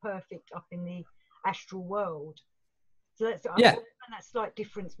body is all perfect up in the astral world. So that's I find that slight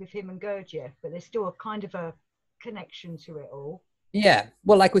difference with him and Gurdjieff, but there's still a kind of a connection to it all. Yeah,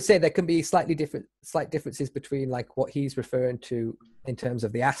 well, like we say, there can be slight differences between like what he's referring to in terms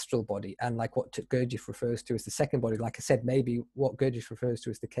of the astral body and like what Gurdjieff refers to as the second body. Like I said, maybe what Gurdjieff refers to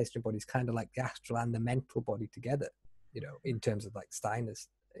as the Kesdjan body is kind of like the astral and the mental body together, you know, in terms of like Steiner's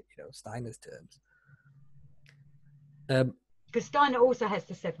terms. Because Steiner also has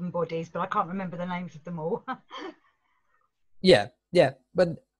the 7 bodies, but I can't remember the names of them all. yeah, but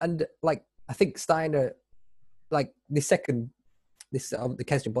and like I think Steiner, like the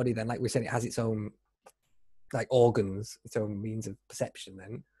Kesdjan body, then, like we said, it has its own like organs, its own means of perception,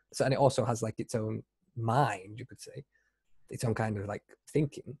 then, so, and it also has like its own mind, you could say, its own kind of like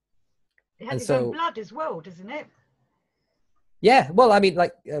thinking. It has its own blood as well, doesn't it? Yeah, well, I mean,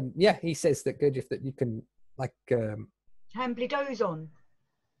 like, he says that Gurdjieff that you can like Hambledozon.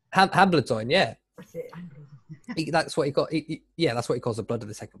 Hambledozon, yeah. That's it. That's what he got. That's what he calls the blood of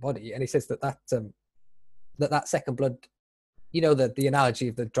the second body, and he says that second blood, you know, the analogy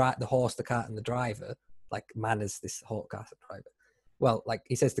of the horse, the cart, and the driver, like man is this horse, cart, and driver. Well, like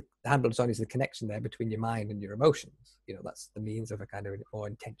he says, the Hambledozon is the connection there between your mind and your emotions. You know, that's the means of a kind of more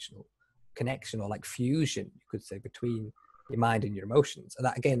intentional connection, or like fusion, you could say, between your mind and your emotions. And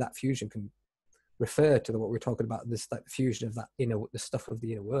that, again, that fusion can refer to what we're talking about, this like fusion of the stuff of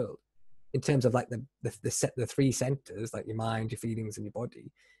the inner world, in terms of like the 3 centers, like your mind, your feelings, and your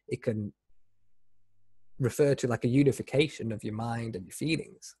body. It can refer to like a unification of your mind and your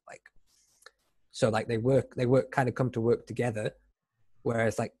feelings, like, so like they work kind of come to work together,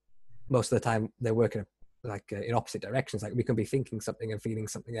 whereas like most of the time they're working like in opposite directions. Like we can be thinking something and feeling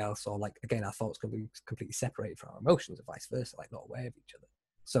something else, or like, again, our thoughts can be completely separated from our emotions, and vice versa, like not aware of each other.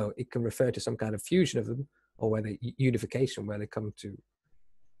 So it can refer to some kind of fusion of them, or where they unification, where they come to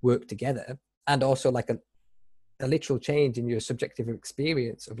work together, and also like a literal change in your subjective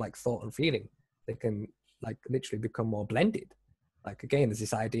experience of like thought and feeling. They can like literally become more blended. Like, again, there's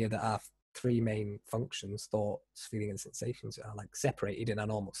this idea that our 3 main functions, thoughts, feeling, and sensations, are like separated in a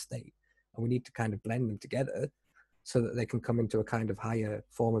normal state, and we need to kind of blend them together so that they can come into a kind of higher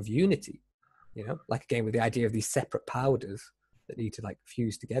form of unity, you know, like, again, with the idea of these separate powders that need to like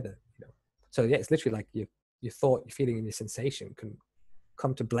fuse together, you know. So yeah, it's literally like your thought, your feeling, and your sensation can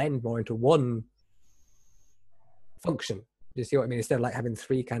come to blend more into one function. You see what I mean? Instead of like having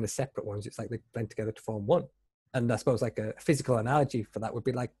 3 kind of separate ones, it's like they blend together to form one. And I suppose like a physical analogy for that would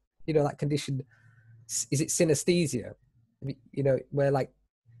be like, you know, that condition, is it synesthesia? You know, where like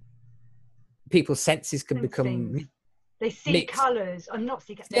people's senses can become they see colours, or not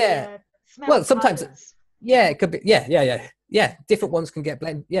see. Smell. Well, sometimes, colours. Yeah, it could be. Yeah. Different ones can get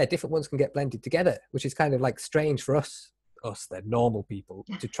blended. Yeah, different ones can get blended together, which is kind of like strange for us us, they're normal people,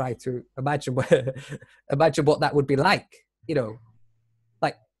 to try to imagine imagine what that would be like, you know,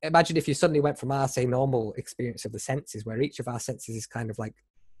 like imagine if you suddenly went from our, say, normal experience of the senses, where each of our senses is kind of like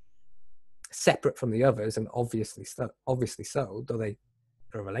separate from the others, and obviously so, though they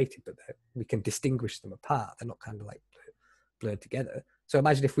are related, but we can distinguish them apart. They're not kind of like blurred together. So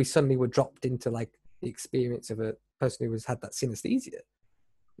imagine if we suddenly were dropped into like the experience of a person who has had that synesthesia,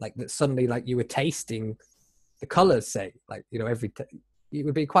 like that suddenly, like you were tasting the colors, say, like, you know, it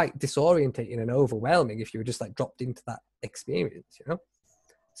would be quite disorientating and overwhelming if you were just like dropped into that experience, you know.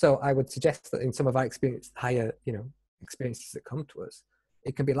 So I would suggest that in some of our higher, you know, experiences that come to us,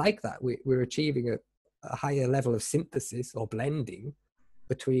 it can be like that. We're achieving a higher level of synthesis or blending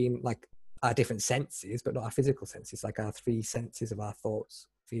between like our different senses, but not our physical senses, like our three senses of our thoughts,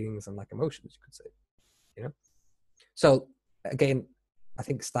 feelings, and like emotions, you could say, you know. So again, I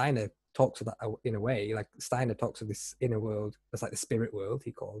think Steiner talks of that in a way. Like Steiner talks of this inner world as like the spirit world,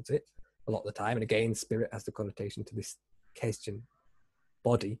 he calls it a lot of the time. And again, spirit has the connotation to this Kesdjan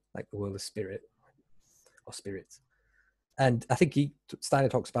body, like the world of spirit or spirits. And I think Steiner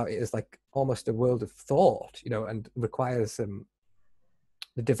talks about it as like almost a world of thought, you know, and requires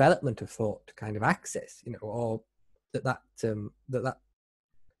the development of thought to kind of access, you know, or that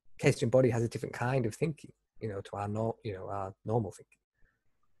Kesdjan body has a different kind of thinking, you know, to our normal thinking.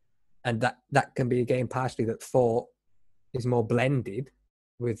 And that can be, again, partially that thought is more blended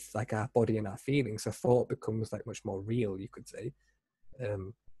with like our body and our feelings. So thought becomes like much more real, you could say.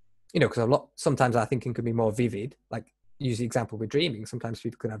 You know, because sometimes our thinking can be more vivid. Like, use the example with dreaming. Sometimes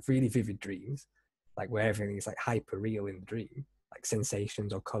people can have really vivid dreams, like where everything is like hyper real in the dream, like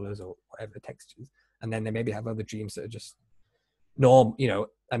sensations or colors or whatever textures. And then they maybe have other dreams that are just you know,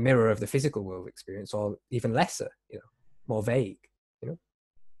 a mirror of the physical world experience, or even lesser, you know, more vague, you know.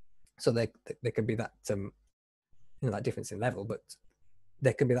 So there can be that, you know, that difference in level, but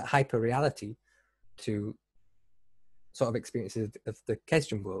there can be that hyper reality to sort of experiences of the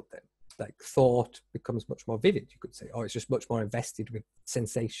Kesdjan world. Then, like thought becomes much more vivid, you could say, or it's just much more invested with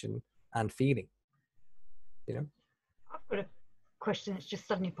sensation and feeling. You know, I've got a question that's just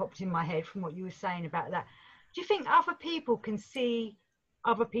suddenly popped in my head from what you were saying about that. Do you think other people can see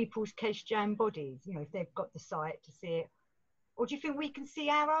other people's Kesdjan bodies? You know, if they've got the sight to see it. Or do you think we can see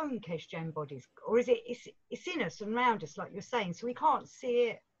our own Kesdjan bodies? Or is it's in us and around us, like you're saying, so we can't see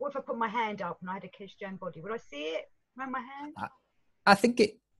it? What if I put my hand up and I had a Kesdjan body? Would I see it around my hand? I think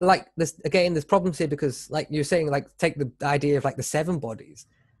it, like, there's problems here because, like you're saying, like, take the idea of like the 7 bodies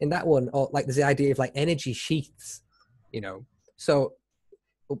in that one, or like there's the idea of like energy sheaths, you know, so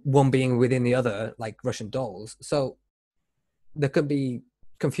one being within the other, like Russian dolls. So there could be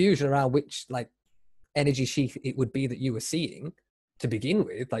confusion around which like energy sheath it would be that you were seeing to begin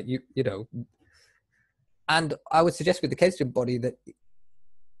with, like you know. And I would suggest with the Kesdjan body that,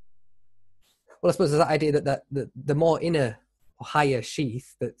 well, I suppose there's that idea that the more inner or higher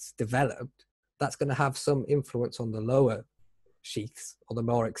sheath that's developed, that's going to have some influence on the lower sheaths, or the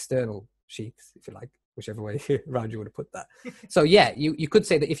more external sheaths, if you like, whichever way around you want to put that. So yeah, you could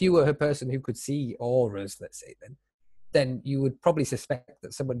say that if you were a person who could see auras, let's say, then you would probably suspect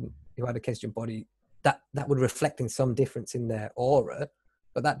that someone who had a Kesdjan body, that would reflect in some difference in their aura,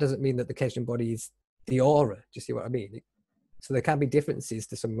 but that doesn't mean that the Kesdjan body is the aura. Do you see what I mean? So there can be differences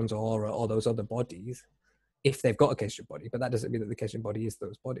to someone's aura or those other bodies if they've got a Kesdjan body, but that doesn't mean that the Kesdjan body is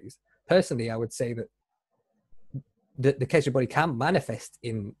those bodies. Personally, I would say that the Kesdjan body can manifest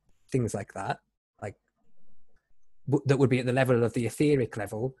in things like that, like that would be at the level of the etheric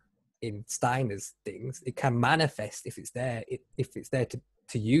level in Steiner's things. It can manifest if it's there,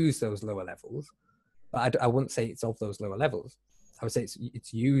 to use those lower levels. But I wouldn't say it's of those lower levels. I would say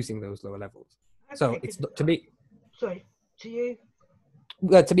it's using those lower levels. Okay, so it's not, to me. Sorry, to you.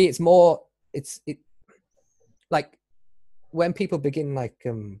 Well, to me, it's more. It like when people begin like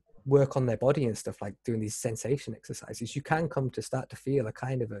work on their body and stuff, like doing these sensation exercises, you can come to start to feel a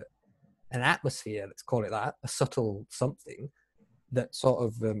kind of an atmosphere. Let's call it that, a subtle something that sort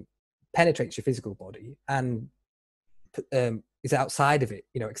of penetrates your physical body and is outside of it.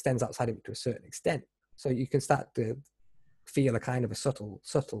 You know, extends outside of it to a certain extent. So you can start to feel a kind of a subtle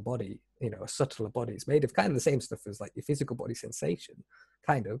body, you know, a subtler body. It's made of kind of the same stuff as like your physical body sensation,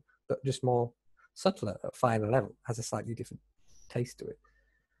 kind of, but just more subtler at a finer level, has a slightly different taste to it.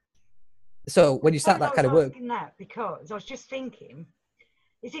 So when you start that kind of work... that because I was just thinking,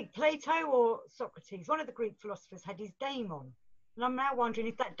 is it Plato or Socrates? One of the Greek philosophers had his daemon. And I'm now wondering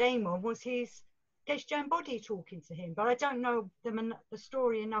if that daemon was his Kesdjan body talking to him. But I don't know the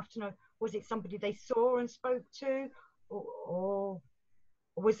story enough to know, was it somebody they saw and spoke to? Or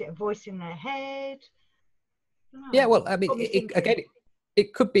was it a voice in their head? Yeah, well, I mean, Got me thinking. again,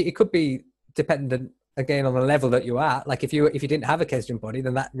 it could be dependent again on the level that you're at. Like if you didn't have a Kesdjan body,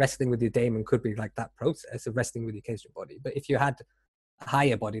 then that wrestling with your daemon could be like that process of wrestling with your Kesdjan body. But if you had a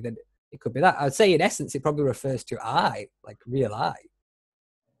higher body, then it could be that. I would say in essence, it probably refers to I, like real I,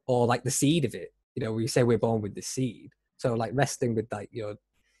 or like the seed of it. You know, we say we're born with the seed. So like wrestling with like your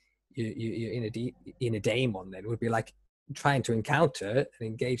inner daemon then would be like trying to encounter and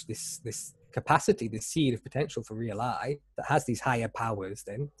engage this capacity, this seed of potential for real I that has these higher powers,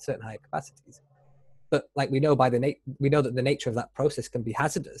 then certain higher capacities. But like we know we know that the nature of that process can be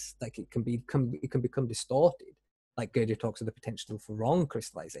hazardous. Like it can become distorted. Like Gurdjieff talks of the potential for wrong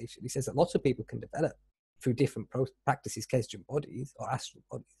crystallization. He says that lots of people can develop through different practices Kesdjan bodies or astral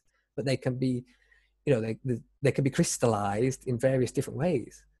bodies, but they can be, you know, they can be crystallized in various different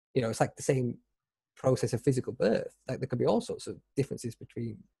ways. You know, it's like the same process of physical birth. Like there can be all sorts of differences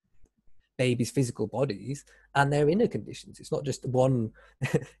between babies' physical bodies and their inner conditions. It's not just one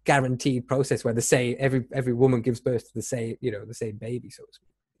guaranteed process where every woman gives birth to the same baby, so to speak.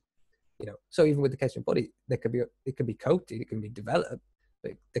 You know, so even with the Kesdjan body, it can be coated, it can be developed,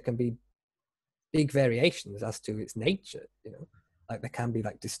 but there can be big variations as to its nature. You know, like there can be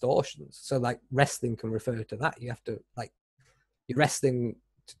like distortions. So like wrestling can refer to that. You have to like you're wrestling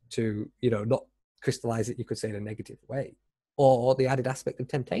to not crystallize it, you could say, in a negative way, or the added aspect of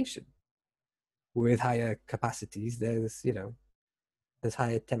temptation. With higher capacities, there's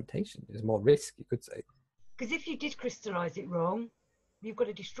higher temptation, there's more risk, you could say. Because if you did crystallize it wrong, you've got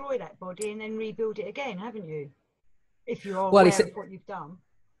to destroy that body and then rebuild it again, haven't you? If you're aware of what you've done.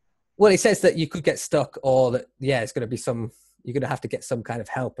 Well, it says that you could get stuck, or that it's going to be you're going to have to get some kind of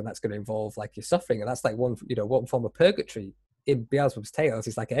help, and that's going to involve like your suffering, and that's like one form of purgatory. In Beelzebub's Tales,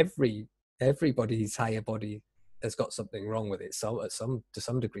 it's like everybody's higher body has got something wrong with it, so to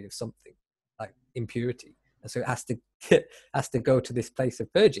some degree of something like impurity, and so it has to go to this place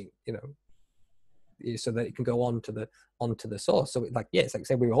of purging, so that it can go on to the source. So it's like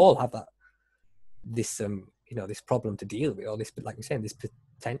say we all have this this problem to deal with, or this, like we're saying, this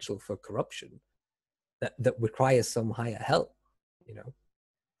potential for corruption that requires some higher help,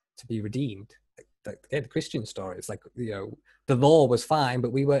 to be redeemed. The Christian story, it's like the law was fine,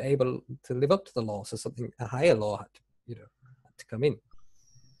 but we weren't able to live up to the law, so a higher law had to come in.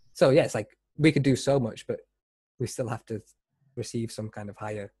 So it's like we could do so much, but we still have to receive some kind of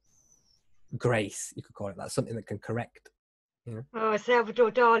higher grace, you could call it that, something that can correct. Oh,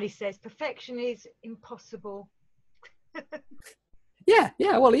 Salvador Dali says perfection is impossible. Yeah.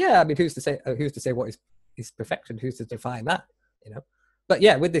 I mean, who's to say what is perfection? Who's to define that? But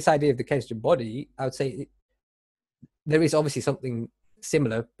with this idea of the Kesdjan body, I would say there is obviously something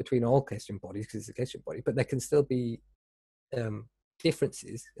similar between all Kesdjan bodies, because it's a Kesdjan body, but there can still be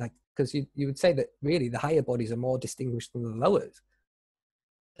differences, like, because you would say that really the higher bodies are more distinguished than the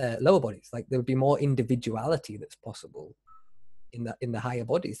lower bodies. Like there would be more individuality that's possible in the higher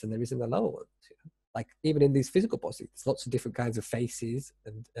bodies than there is in the lower ones. Like even in these physical bodies, there's lots of different kinds of faces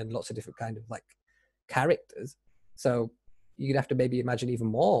and lots of different kind of like characters. So you'd have to maybe imagine even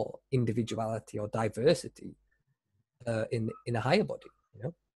more individuality or diversity in a higher body.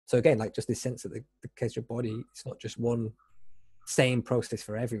 So again, like just this sense that the Kesdjan body, it's not just one same process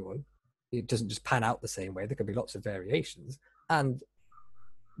for everyone. It doesn't just pan out the same way. There can be lots of variations, and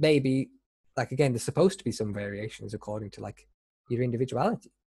maybe like again, there's supposed to be some variations according to like your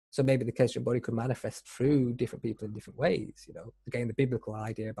individuality. So maybe the Kesdjan body could manifest through different people in different ways. Again, the biblical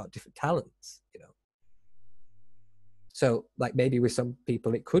idea about different talents. So like maybe with some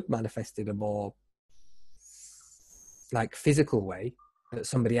people it could manifest in a more like physical way, that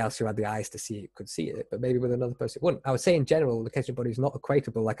somebody else who had the eyes to see it could see it, but maybe with another person it wouldn't. I would say in general the Kesdjan body is not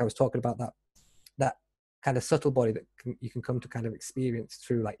equatable. Like I was talking about that kind of subtle body that you can come to kind of experience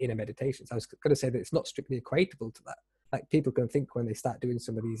through like inner meditations. I was going to say that it's not strictly equatable to that. Like people can think when they start doing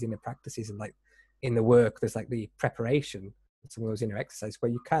some of these inner practices and like in the work, there's like the preparation of some of those inner exercises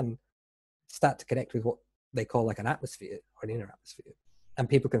where you can start to connect with what they call like an atmosphere or an inner atmosphere. And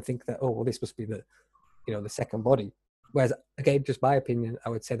people can think that, oh, well, this must be the second body. Whereas again, just my opinion, I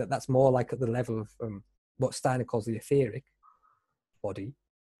would say that that's more like at the level of what Steiner calls the etheric body.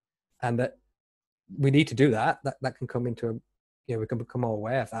 And that we need to do that. That can come into we can become more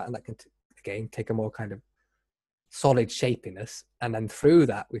aware of that, and that can again take a more kind of solid shape in us, and then through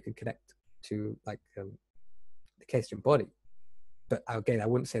that we can connect to like the Kesdjan body. But again, I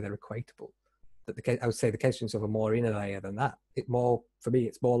wouldn't say they're equatable. I would say the Kesdjan's of a more inner layer than that. For me,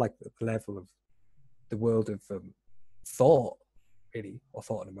 it's more like the level of the world of thought, really, or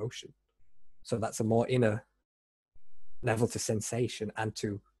thought and emotion. So that's a more inner level to sensation and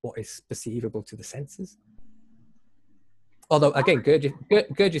to what is perceivable to the senses. Although again,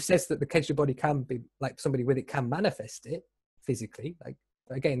 Gurdjieff says that the Kesdjan body can be like somebody with it can manifest it physically. Like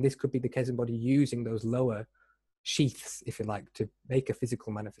again, this could be the Kesdjan body using those lower sheaths, if you like, to make a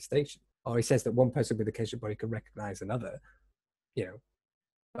physical manifestation. Or he says that one person with a Kesdjan body can recognize another. You know,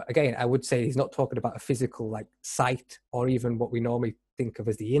 but again, I would say he's not talking about a physical like sight or even what we normally think of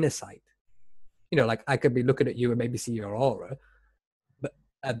as the inner sight. You know, like I could be looking at you and maybe see your aura,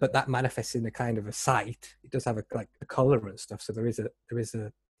 but that manifests in a kind of a sight. It does have like a color and stuff, so there is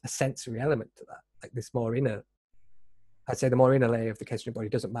a sensory element to that. Like this more inner, I'd say the more inner layer of the Kesdjan body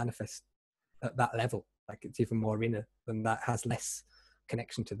doesn't manifest at that level. Like it's even more inner than that, has less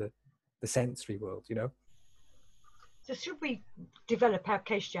connection to the sensory world. You know. So should we develop our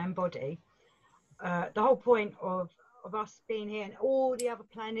Kesdjan body? The whole point of us being here and all the other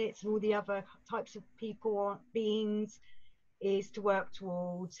planets and all the other types of people or beings is to work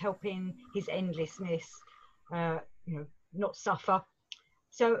towards helping his endlessness, not suffer.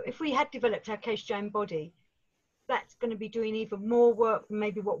 So if we had developed our Kesdjan body, that's going to be doing even more work than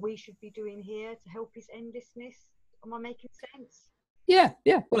maybe what we should be doing here to help his endlessness. Am I making sense? Yeah.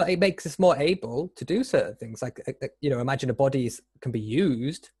 Well, it makes us more able to do certain things. Like, imagine a body can be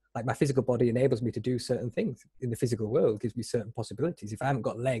used. Like my physical body enables me to do certain things in the physical world, gives me certain possibilities. If I haven't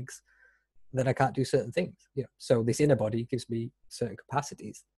got legs, then I can't do certain things. So this inner body gives me certain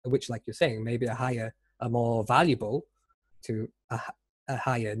capacities, which, like you're saying, maybe are more valuable to a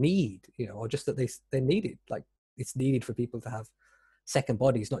higher need, or just that they're needed. Like it's needed for people to have second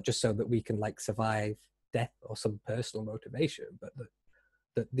bodies, not just so that we can like survive death or some personal motivation, but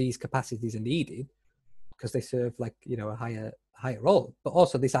that these capacities are needed because they serve like a higher role. But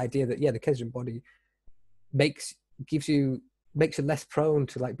also this idea that the Kesdjan body makes you less prone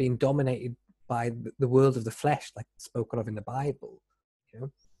to like being dominated by the world of the flesh, like spoken of in the Bible.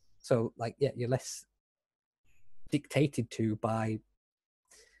 So like you're less dictated to by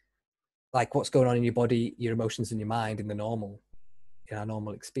like what's going on in your body, your emotions, and your mind in our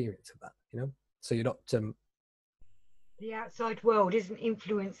normal experience of that. So you're not the outside world isn't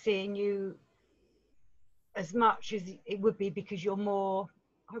influencing you as much as it would be because you're more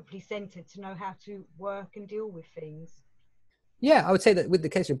hopefully centered to know how to work and deal with things. Yeah, I would say that with the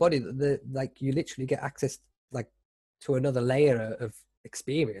Kesdjan body, like you literally get access like to another layer of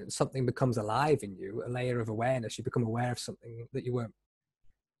experience. Something becomes alive in you, a layer of awareness. You become aware of something that you weren't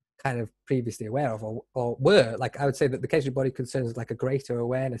kind of previously aware of, or were. Like I would say that the Kesdjan body concerns like a greater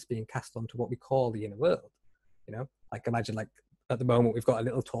awareness being cast onto what we call the inner world. Like imagine like at the moment we've got a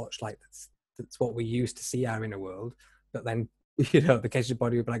little torchlight that's what we use to see our inner world, but then the Kesdjan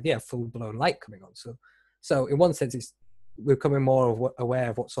body would be like full blown light coming on. So in one sense we're becoming more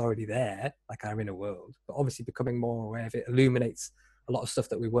aware of what's already there, like our inner world, but obviously becoming more aware of it illuminates a lot of stuff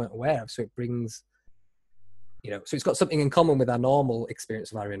that we weren't aware of. So it brings, so it's got something in common with our normal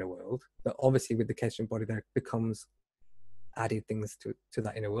experience of our inner world, but obviously with the Kesdjan body there becomes added things to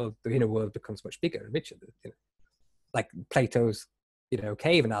that inner world. The inner world becomes much bigger and richer. Like Plato's,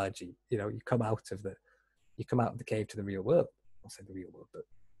 cave analogy. You come out of the cave to the real world. I'll say the real world, but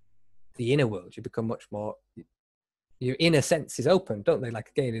the inner world. You become much more. Your inner sense is open, don't they? Like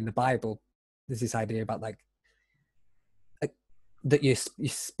again in the Bible, there's this idea about like that your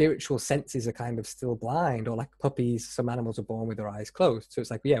spiritual senses are kind of still blind, or like puppies. Some animals are born with their eyes closed. So it's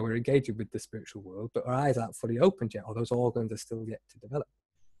like we're engaging with the spiritual world, but our eyes aren't fully opened yet, or those organs are still yet to develop.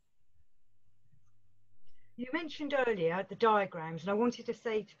 You mentioned earlier the diagrams, and I wanted to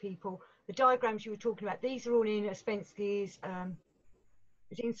say to people, the diagrams you were talking about, these are all in Ouspensky's,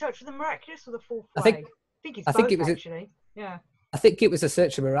 is it In Search of the Miraculous or The Fourth Way? I think it's both, actually. Yeah. I think it was A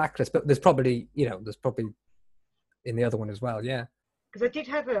Search of the Miraculous, but there's probably in the other one as well, yeah. Because I did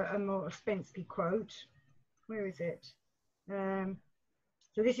have a more Ouspensky quote. Where is it?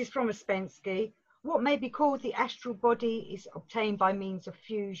 So this is from Ouspensky. What may be called the astral body is obtained by means of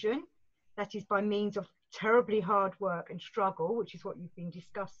fusion, that is by means of terribly hard work and struggle, which is what you've been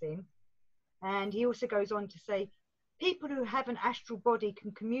discussing. And he also goes on to say, people who have an astral body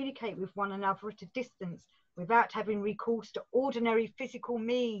can communicate with one another at a distance without having recourse to ordinary physical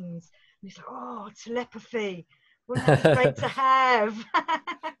means. And it's like, oh, telepathy. Wouldn't that be great to have?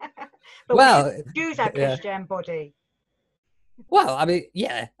 But we use our Kesdjan body. Well, I mean,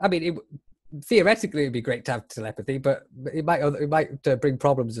 theoretically it'd be great to have telepathy, but it might bring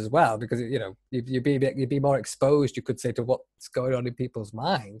problems as well, because you'd be more exposed, you could say, to what's going on in people's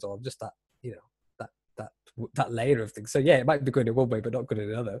minds, or just that that layer of things. So it might be good in one way but not good in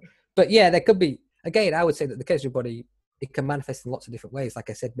another. But there could be, again, I would say that the Kesdjan body, it can manifest in lots of different ways, like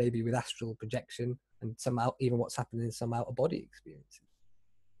I said, maybe with astral projection and even what's happening in some out of body experiences.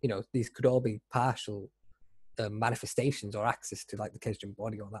 These could all be partial manifestations or access to like the Kesdjan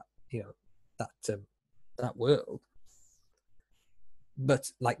body or that, you know, that world.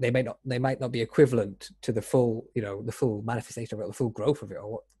 But like they might not be equivalent to the full, you know, the full manifestation of it, the full growth of it,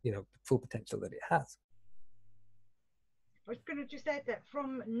 or what, you know, the full potential that it has. I was going to just add that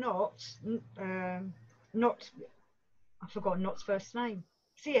from Knott, I've forgotten Knott's first name.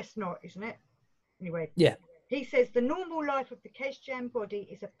 C.S. Knott, isn't it? Anyway, Yeah. He says the normal life of the Kesdjan body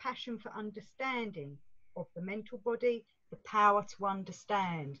is a passion for understanding of the mental body, the power to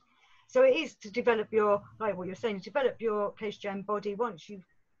understand. So it is to develop your, like what you're saying, develop your Kesdjan body once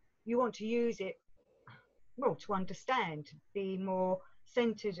you want to use it, well, to understand, to be more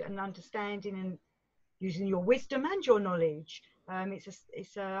centered and understanding and using your wisdom and your knowledge.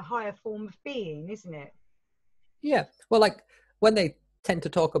 It's a higher form of being, isn't it? Yeah. Well, like when they tend to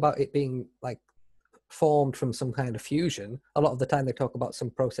talk about it being like formed from some kind of fusion, a lot of the time they talk about some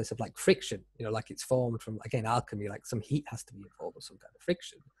process of like friction, you know, like it's formed from, again, alchemy, like some heat has to be involved or some kind of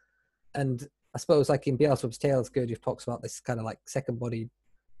friction. And I suppose like in Beelzebub's Tales, Gurdjieff talks about this kind of like second body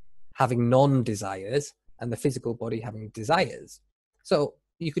having non-desires and the physical body having desires. So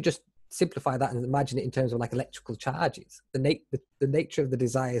you could just simplify that and imagine it in terms of like electrical charges. The nature of the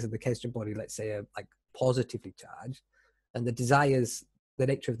desires of the Kesdjan body, let's say, are like positively charged, and the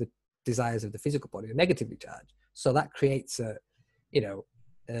nature of the desires of the physical body are negatively charged. So that creates a, you know,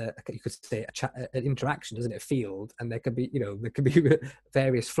 you could say an interaction, doesn't it? A field, and there could be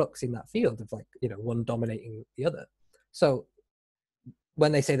various flux in that field of like, you know, one dominating the other. So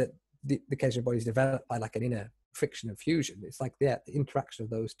when they say that the Kesdjan body is developed by like an inner friction and fusion, it's like the interaction of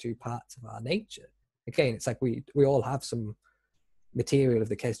those two parts of our nature. Again, it's like we all have some material of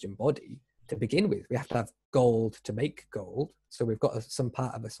the Kesdjan body to begin with. We have to have gold to make gold, so we've got some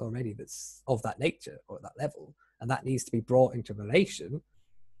part of us already that's of that nature or at that level, and that needs to be brought into relation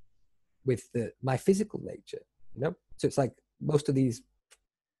with my physical nature, you know. So it's like most of these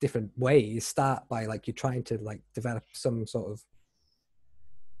different ways start by like you're trying to like develop some sort of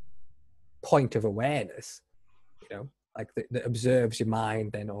point of awareness, you know, like that observes your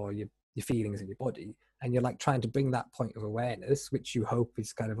mind then, or your feelings in your body, and you're like trying to bring that point of awareness, which you hope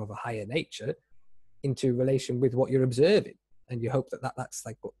is kind of a higher nature, into relation with what you're observing, and you hope that's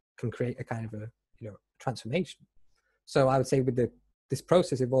like what can create a kind of a, you know, transformation. So I would say with this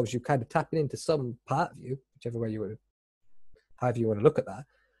process involves you kind of tapping into some part of you, whichever way however you want to look at that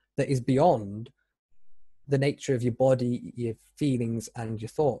is beyond the nature of your body, your feelings, and your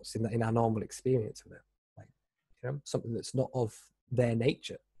thoughts in our normal experience of it. Like, you know, something that's not of their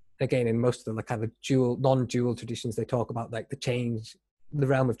nature. Again, in most of the kind of non-dual traditions, they talk about like the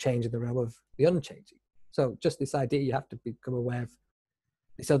realm of change and the realm of the unchanging. So just this idea, you have to become aware of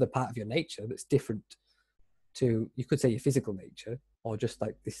this other part of your nature that's different to, you could say, your physical nature, or just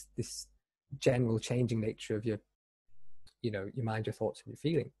like this general changing nature of your, you know, your mind, your thoughts, and your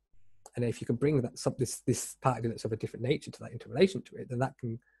feeling. And if you can bring this part of you that's of a different nature to that into relation to it, then that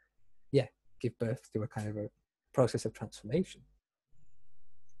can, give birth to a kind of a process of transformation.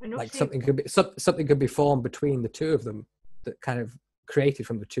 Like something could be formed between the two of them, that kind of created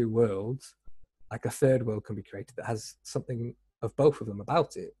from the two worlds. Like a third world can be created that has something of both of them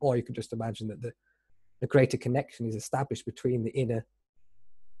about it. Or you could just imagine that the greater connection is established between the inner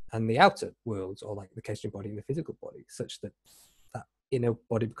and the outer worlds, or like the Kesdjan body and the physical body, such that that inner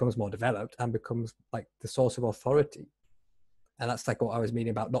body becomes more developed and becomes like the source of authority. And that's like what I was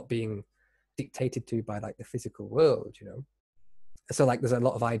meaning about not being dictated to by like the physical world, you know. So like there's a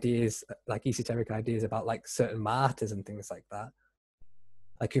lot of ideas, like esoteric ideas about like certain martyrs and things like that,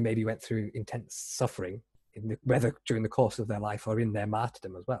 like who maybe went through intense suffering, whether during the course of their life or in their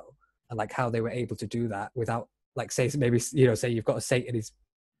martyrdom as well, and like how they were able to do that without, like, say maybe, you know, say you've got a Satan who's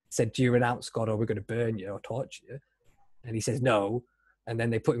said, do you renounce God or we're going to burn you or torture you? And he says no, and then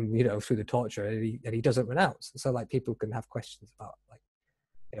they put him, you know, through the torture, and he doesn't renounce. So like people can have questions about like,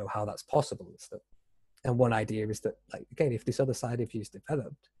 you know, how that's possible and stuff. And one idea is that, like, again, if this other side of you is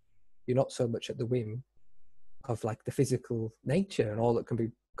developed, you're not so much at the whim of like the physical nature and all that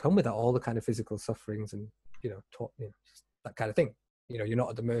can come with that, all the kind of physical sufferings and, you know, just that kind of thing. You know, you're not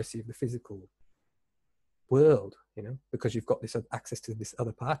at the mercy of the physical world, you know, because you've got this access to this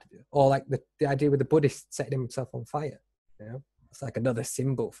other part of you. Or like the idea with the Buddhist setting himself on fire, you know, it's like another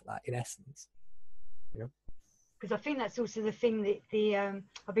symbol for that in essence, you know. Because I think that's also the thing that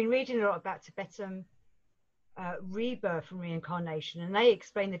I've been reading a lot about Tibetan rebirth and reincarnation, and they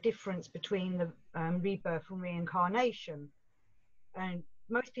explain the difference between the rebirth and reincarnation. And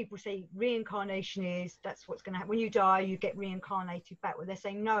most people say reincarnation is, that's what's going to happen when you die, you get reincarnated back. Well, they're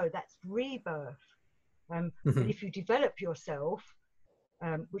saying no, that's rebirth. But if you develop yourself,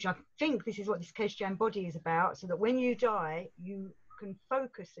 which I think this is what this Kesdjan body is about, so that when you die, you can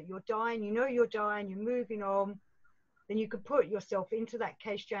focus that you're dying, you know you're dying, you're moving on, then you can put yourself into that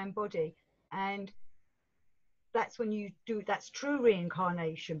Kesdjan body, and that's when you do, that's true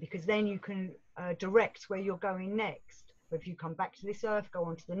reincarnation, because then you can direct where you're going next. If you come back to this earth, go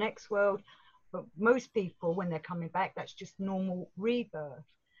on to the next world. But most people, when they're coming back, that's just normal rebirth.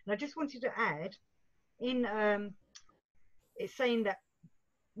 And I just wanted to add, in it's saying that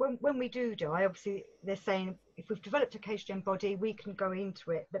when we do die, obviously they're saying if we've developed a Kesdjan body, we can go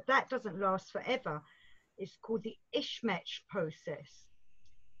into it, but that doesn't last forever. It's called the Ishmech process.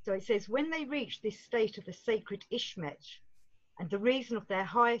 So it says, when they reach this state of the sacred Ishmech, and the reason of their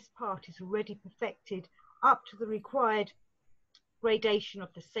highest part is already perfected up to the required gradation of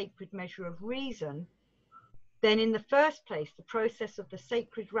the sacred measure of reason, then in the first place, the process of the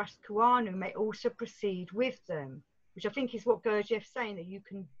sacred Raskuanu may also proceed with them, which I think is what Gurdjieff's saying, that you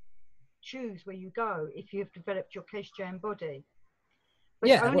can choose where you go if you've developed your Kesdjan body.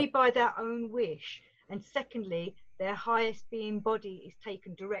 But only by their own wish. And secondly, their highest being body is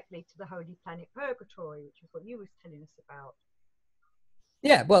taken directly to the holy planet Purgatory, which is what you was telling us about.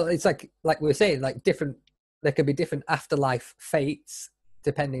 Yeah, well, it's like we were saying, like there could be different afterlife fates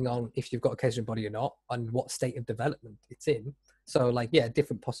depending on if you've got a Kesdjan body or not, and what state of development it's in. So, like, yeah,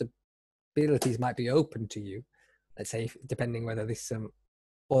 different possibilities might be open to you. Let's say, depending whether this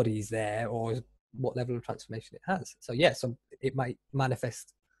body is there or what level of transformation it has. So, yeah, so it might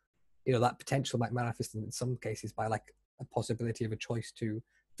manifest. You know, that potential might manifest in some cases by like a possibility of a choice to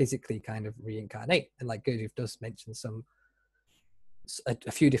physically kind of reincarnate. And like Gurdjieff does mention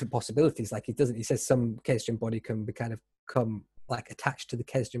a few different possibilities. Like he says some Kesdjan body can be kind of come like attached to the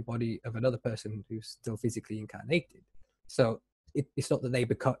Kesdjan body of another person who's still physically incarnated. So it's not that they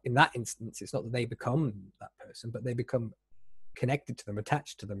become, in that instance, it's not that they become that person, but they become connected to them,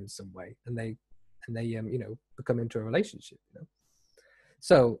 attached to them in some way, and they you know, become into a relationship. You know,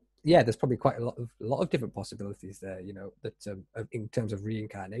 so yeah, there's probably quite a lot of different possibilities there. You know, that in terms of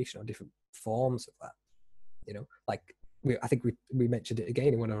reincarnation or different forms of that. You know, like I think we mentioned it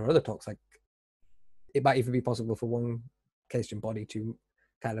again in one of our other talks. Like it might even be possible for one Kesdjan body to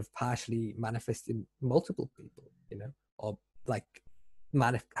kind of partially manifest in multiple people. You know, or like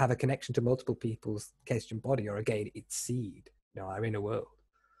have a connection to multiple people's Kesdjan body, or again its seed. You know, our inner world.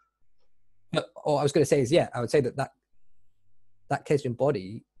 But all I was going to say is, yeah, I would say that Kesdjan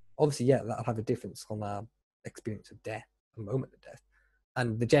body, obviously, yeah, that'll have a difference on our experience of death, a moment of death.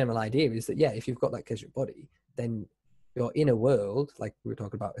 And the general idea is that, yeah, if you've got that Kesdjan body, then your inner world, like we were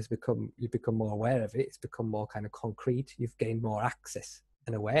talking about, you've become more aware of it. It's become more kind of concrete. You've gained more access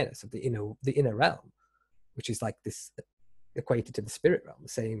and awareness of the inner realm, which is like this equated to the spirit realm, the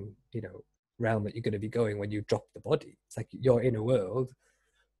same, you know, realm that you're going to be going when you drop the body. It's like your inner world,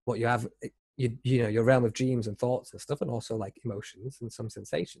 what you have, you know, your realm of dreams and thoughts and stuff, and also like emotions and some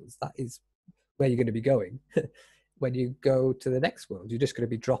sensations. That is where you're going to be going when you go to the next world. You're just going to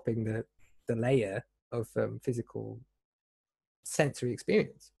be dropping the layer of physical sensory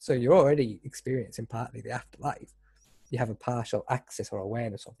experience. So you're already experiencing partly the afterlife. You have a partial access or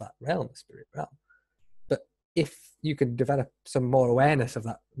awareness of that realm, the spirit realm. But if you can develop some more awareness of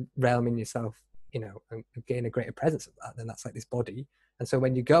that realm in yourself, you know, and gain a greater presence of that, then that's like this body. And so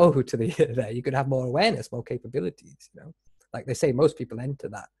when you go to there, you could have more awareness, more capabilities, you know. Like they say, most people enter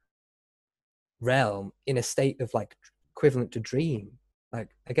that realm in a state of like equivalent to dream. Like,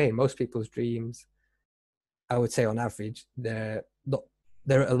 again, most people's dreams, I would say on average, they're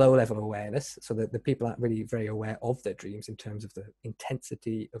at a low level of awareness. So that the people aren't really very aware of their dreams in terms of the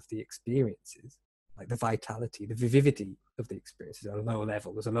intensity of the experiences, like the vitality, the vividity of the experiences at a low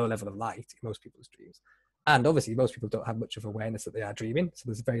level. There's a low level of light in most people's dreams. And obviously, most people don't have much of awareness that they are dreaming. So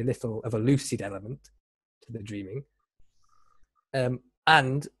there's very little of a lucid element to the dreaming.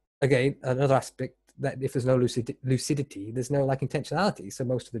 And again, another aspect, that if there's no lucidity, there's no like intentionality. So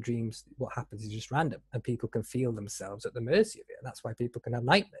most of the dreams, what happens is just random, and people can feel themselves at the mercy of it. And that's why people can have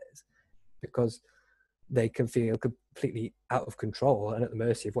nightmares, because they can feel completely out of control and at the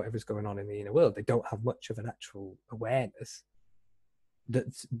mercy of whatever's going on in the inner world. They don't have much of an actual awareness that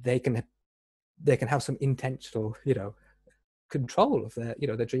they can have some intentional, you know, control of their, you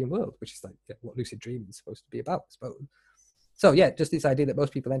know, their dream world, which is like, yeah, what lucid dreaming is supposed to be about, I suppose. So yeah, just this idea that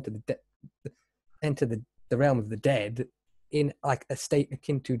most people enter the realm of the dead in like a state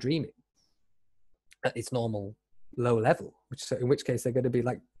akin to dreaming at its normal low level, in which case they're going to be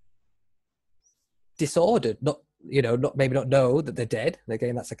like disordered, maybe not know that they're dead. And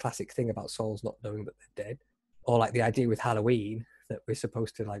again, that's a classic thing about souls not knowing that they're dead, or like the idea with Halloween that we're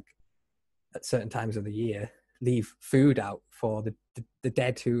supposed to, like, at certain times of the year, leave food out for the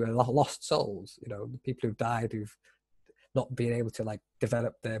dead who are lost souls, you know, the people who've died, who've not been able to like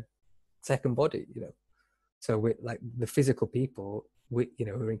develop their second body, you know. So we're like the physical people, we, you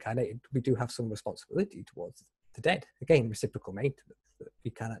know, who are incarnated, we do have some responsibility towards the dead. Again, reciprocal maintenance, that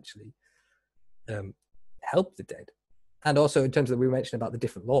we can actually help the dead. And also in terms of, we mentioned about the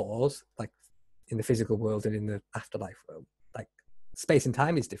different laws, like in the physical world and in the afterlife world, like space and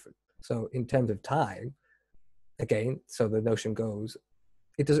time is different. So in terms of time, again, so the notion goes,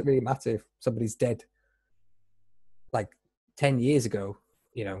 it doesn't really matter if somebody's dead like 10 years ago,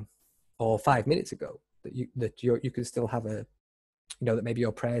 you know, or 5 minutes ago, that you can still have a, you know, that maybe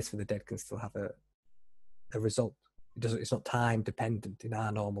your prayers for the dead can still have a result. It's not time dependent in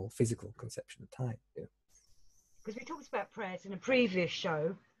our normal physical conception of time. Yeah. Because we talked about prayers in a previous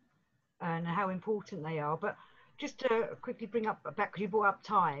show and how important they are, but just to quickly bring up back, because you brought up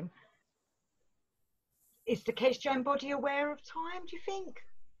time, is the Kesdjan body aware of time, do you think?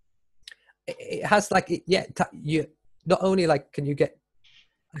 It has like, you not only like can you get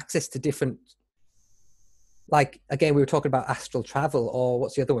access to different, like again we were talking about astral travel, or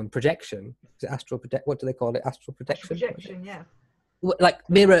what's the other one, projection, is it astral project, what do they call it, astral projection? Astral projection, yeah, like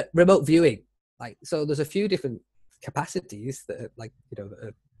mirror remote viewing, like, so there's a few different capacities that are like, you know,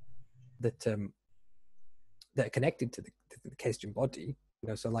 that are connected to the Kesdjan body, you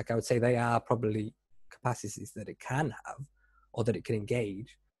know. So like I would say they are probably capacities that it can have or that it can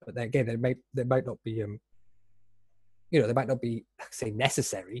engage, but then again they might not be you know, they might not be, say,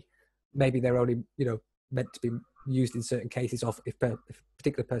 necessary. Maybe they're only, you know, meant to be used in certain cases, of if a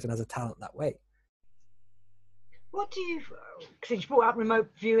particular person has a talent that way. What do you, since you brought up remote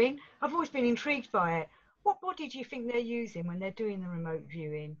viewing, I've always been intrigued by it. What body do you think they're using when they're doing the remote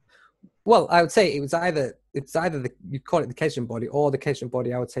viewing? Well, I would say it's either you call it the Kesdjan body, or the Kesdjan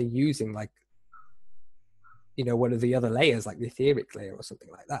body, I would say, using like, you know, one of the other layers, like the etheric layer or something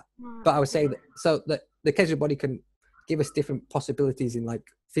like that. But I would say that, so that the Kesdjan body can give us different possibilities in like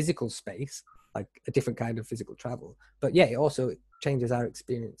physical space, like a different kind of physical travel. But yeah, it also changes our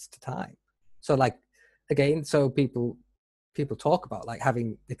experience to time. So like, again, so people talk about like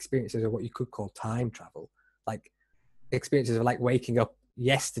having experiences of what you could call time travel, like experiences of like waking up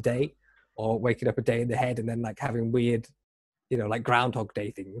yesterday or waking up a day in the head and then like having weird, you know, like Groundhog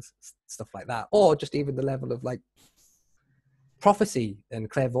Day things, stuff like that. Or just even the level of like prophecy and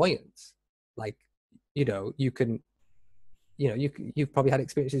clairvoyance. Like, you know, you can, you know, you've probably had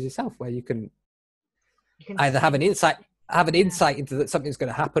experiences yourself where you can either have an insight into that something's going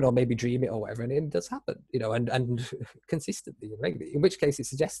to happen, or maybe dream it or whatever, and it does happen, you know, and consistently and regularly, in which case it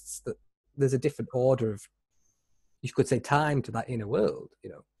suggests that there's a different order of, you could say, time to that inner world, you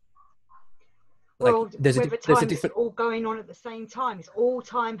know. Like, well, there's a different, all going on at the same time. It's all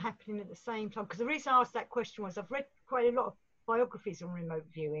time happening at the same time. Because the reason I asked that question was I've read quite a lot of biographies on remote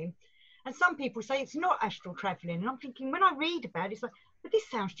viewing, and some people say it's not astral traveling, and I'm thinking, when I read about it, it's like, but this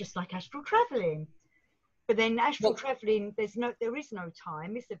sounds just like astral traveling. But then astral traveling, there is no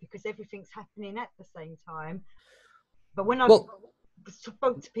time, is there? Because everything's happening at the same time. But when I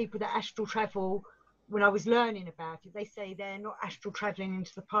spoke to people that astral travel, when I was learning about it, they say they're not astral traveling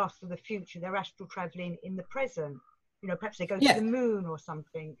into the past or the future. They're astral traveling in the present. You know, perhaps they go to the moon or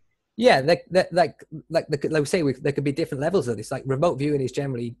something. Yeah, like we say, there could be different levels of this. Like remote viewing is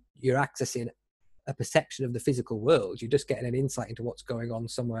generally you're accessing a perception of the physical world. You're just getting an insight into what's going on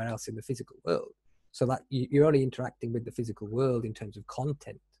somewhere else in the physical world. So that you're only interacting with the physical world in terms of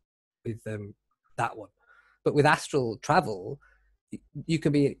content with that one. But with astral travel, you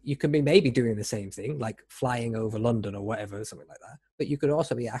can be maybe doing the same thing, like flying over London or whatever, something like that. But you could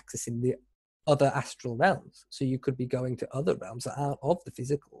also be accessing the other astral realms. So you could be going to other realms that aren't of the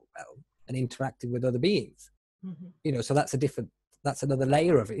physical realm and interacting with other beings. Mm-hmm. You know, so that's another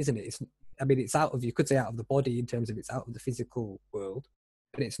layer of it, isn't it? It's out of, you could say, out of the body in terms of it's out of the physical world,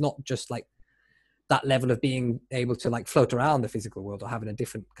 but it's not just like that level of being able to like float around the physical world or having a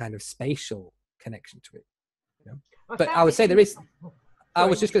different kind of spatial connection to it, you know? But I would say there is, I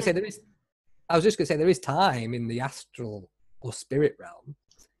was just going to say there is time in the astral or spirit realm.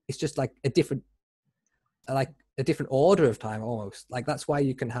 It's just like a different order of time almost. Like that's why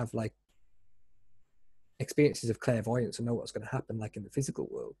you can have like experiences of clairvoyance and know what's going to happen like in the physical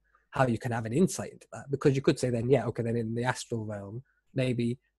world, how you can have an insight into that, because you could say then, yeah, okay, then in the astral realm,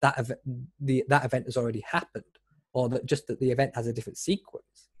 maybe that event has already happened, or that the event has a different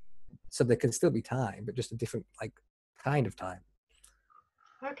sequence. So there can still be time, but just a different like kind of time.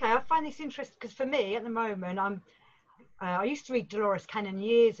 Okay, I find this interesting because for me at the moment, I used to read Dolores Cannon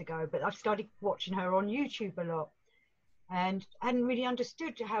years ago, but I've started watching her on YouTube a lot. and hadn't really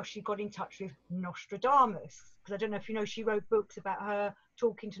understood how she got in touch with Nostradamus. Because I don't know if you know, she wrote books about her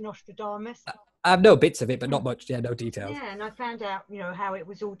talking to Nostradamus. I have no bits of it, but not much. Yeah, no details. Yeah, and I found out, you know, how it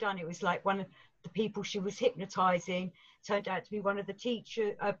was all done. It was like one of the people she was hypnotizing turned out to be one of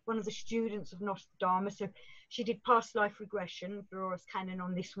the one of the students of Nostradamus. So she did past life regression, Dolores Cannon,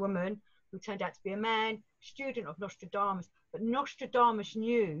 on this woman who turned out to be a man, student of Nostradamus. But Nostradamus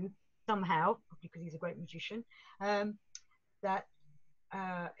knew somehow, because he's a great magician, that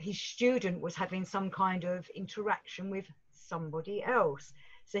his student was having some kind of interaction with somebody else.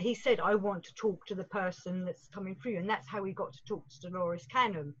 So he said, I want to talk to the person that's coming through. And that's how he got to talk to Dolores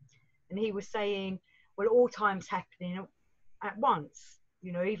Cannon. And he was saying, well, all time's happening at once,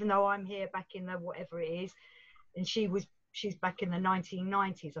 you know, even though I'm here back in the whatever it is. And she's back in the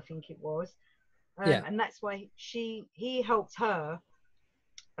 1990s, I think it was. And that's why he helped her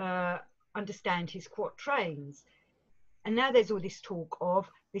understand his quatrains. And now there's all this talk of,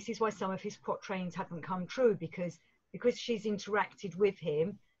 this is why some of his quatrains haven't come true, because she's interacted with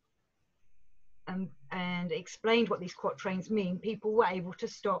him and explained what these quatrains mean, people were able to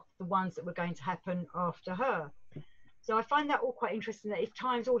stop the ones that were going to happen after her. So I find that all quite interesting, that if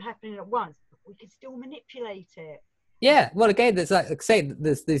time's all happening at once, we can still manipulate it. Yeah, well, again, there's like say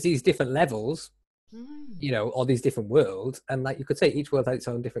there's these different levels, you know, or these different worlds, and like you could say each world has its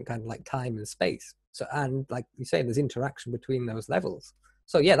own different kind of like time and space. So, and like you say, there's interaction between those levels.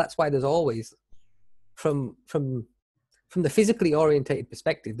 So yeah, that's why there's always from the physically orientated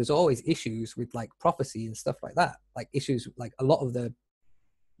perspective, there's always issues with like prophecy and stuff like that. Like issues, like a lot of the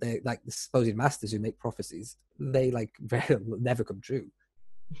like the supposed masters who make prophecies, they like never come true.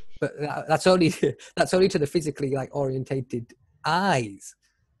 But that's only to the physically like orientated eyes.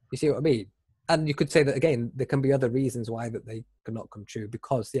 You see what I mean? And you could say that again, there can be other reasons why that they cannot come true,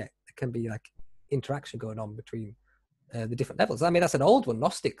 because there can be like interaction going on between the different levels. I mean, that's an old one.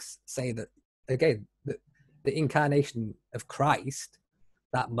 Gnostics say that again, that the incarnation of Christ,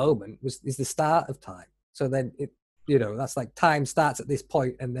 that moment is the start of time. So then it, you know, that's like time starts at this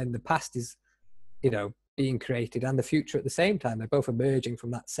point, and then the past is, you know, being created, and the future at the same time. They're both emerging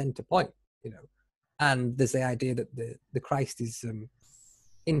from that center point, you know. And there's the idea that the Christ is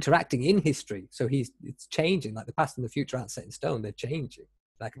interacting in history, so it's changing. Like the past and the future aren't set in stone; they're changing.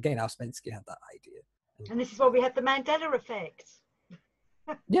 Like again, Ouspensky had that idea. And this is why we have the Mandela effect.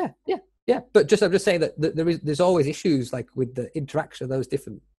 Yeah. But I'm just saying that there's always issues like with the interaction of those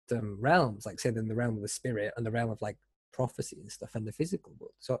different realms, like say in the realm of the spirit and the realm of like prophecy and stuff, and the physical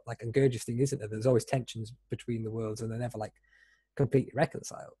world. So like, and Gurdjieff's thing, isn't there? There's always tensions between the worlds, and they're never like completely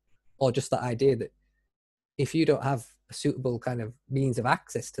reconciled. Or just the idea that if you don't have a suitable kind of means of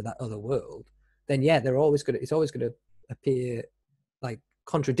access to that other world, then yeah, it's always gonna appear like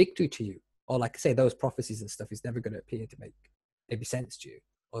contradictory to you. Or like say those prophecies and stuff is never going to appear to make maybe sense to you,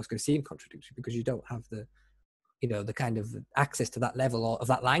 or it's going to seem contradictory because you don't have the, you know, the kind of access to that level or of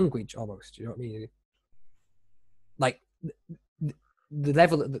that language almost. You know what I mean? Like the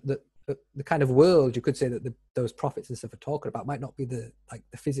level that the kind of world you could say that those prophets and stuff are talking about might not be the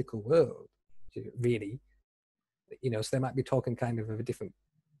physical world, really. You know, so they might be talking kind of a different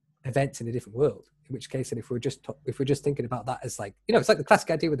events in a different world. In which case, and if we're just thinking about that as like, you know, it's like the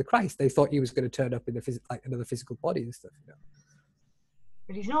classic idea with the Christ. They thought he was going to turn up in like another physical body and stuff. You know,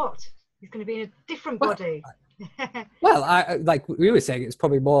 but he's not. He's going to be in a different body. Well, I like we were saying, it's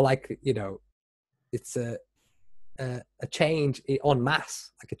probably more like, you know, it's a change en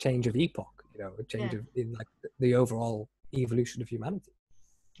masse, like a change of epoch. You know, a change of in like the overall evolution of humanity.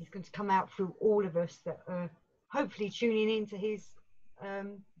 He's going to come out through all of us that are hopefully tuning into his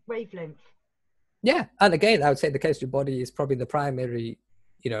wavelength. Yeah, and again, I would say the Kesdjan body is probably the primary,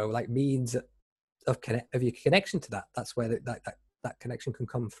 you know, like means of your connection to that. That's where that connection can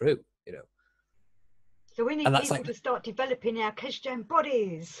come through, you know. So we need people to start developing our Kesdjan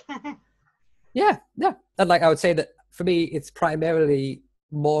bodies. yeah, and like I would say that for me, it's primarily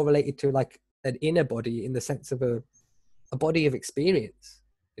more related to like an inner body in the sense of a body of experience,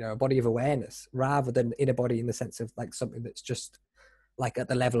 you know, a body of awareness, rather than inner body in the sense of like something that's just like at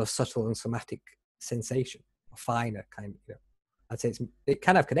the level of subtle and somatic sensation, or finer kind of, you know. I'd say it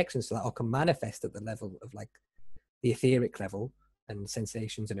can have connections to that, or can manifest at the level of like the etheric level and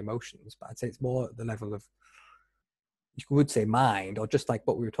sensations and emotions. But I'd say it's more at the level of, you would say, mind, or just like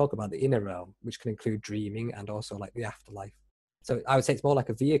what we were talking about, the inner realm, which can include dreaming and also like the afterlife. So I would say it's more like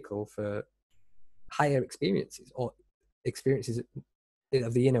a vehicle for higher experiences, or experiences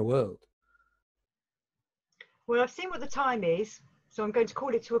of the inner world. Well, I've seen what the time is, so I'm going to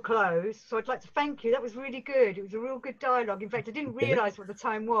call it to a close. So I'd like to thank you. That was really good. It was a real good dialogue. In fact, I didn't realise what the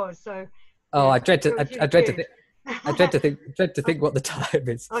time was. So I dread to I dread to think what the time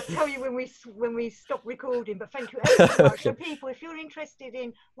is. I'll tell you when we stop recording. But thank you ever so much. So, people, if you're interested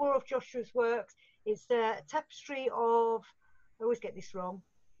in more of Joshua's works, it's the tapestry of. I always get this wrong.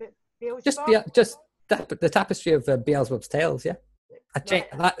 But just the tapestry of Beelzebub's Tales. Yeah.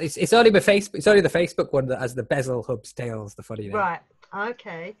 Right. It's only the Facebook one that has the Bezel Hub's Tales, the funny name. Right.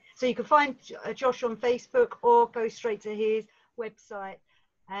 Okay. So you can find Josh on Facebook or go straight to his website.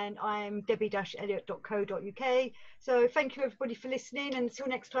 And I'm debbie-elliott.co.uk. So thank you everybody for listening. And until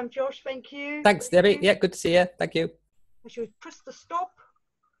next time, Josh, thank you. Thanks, Debbie. Yeah, good to see you. Thank you. I should press the stop.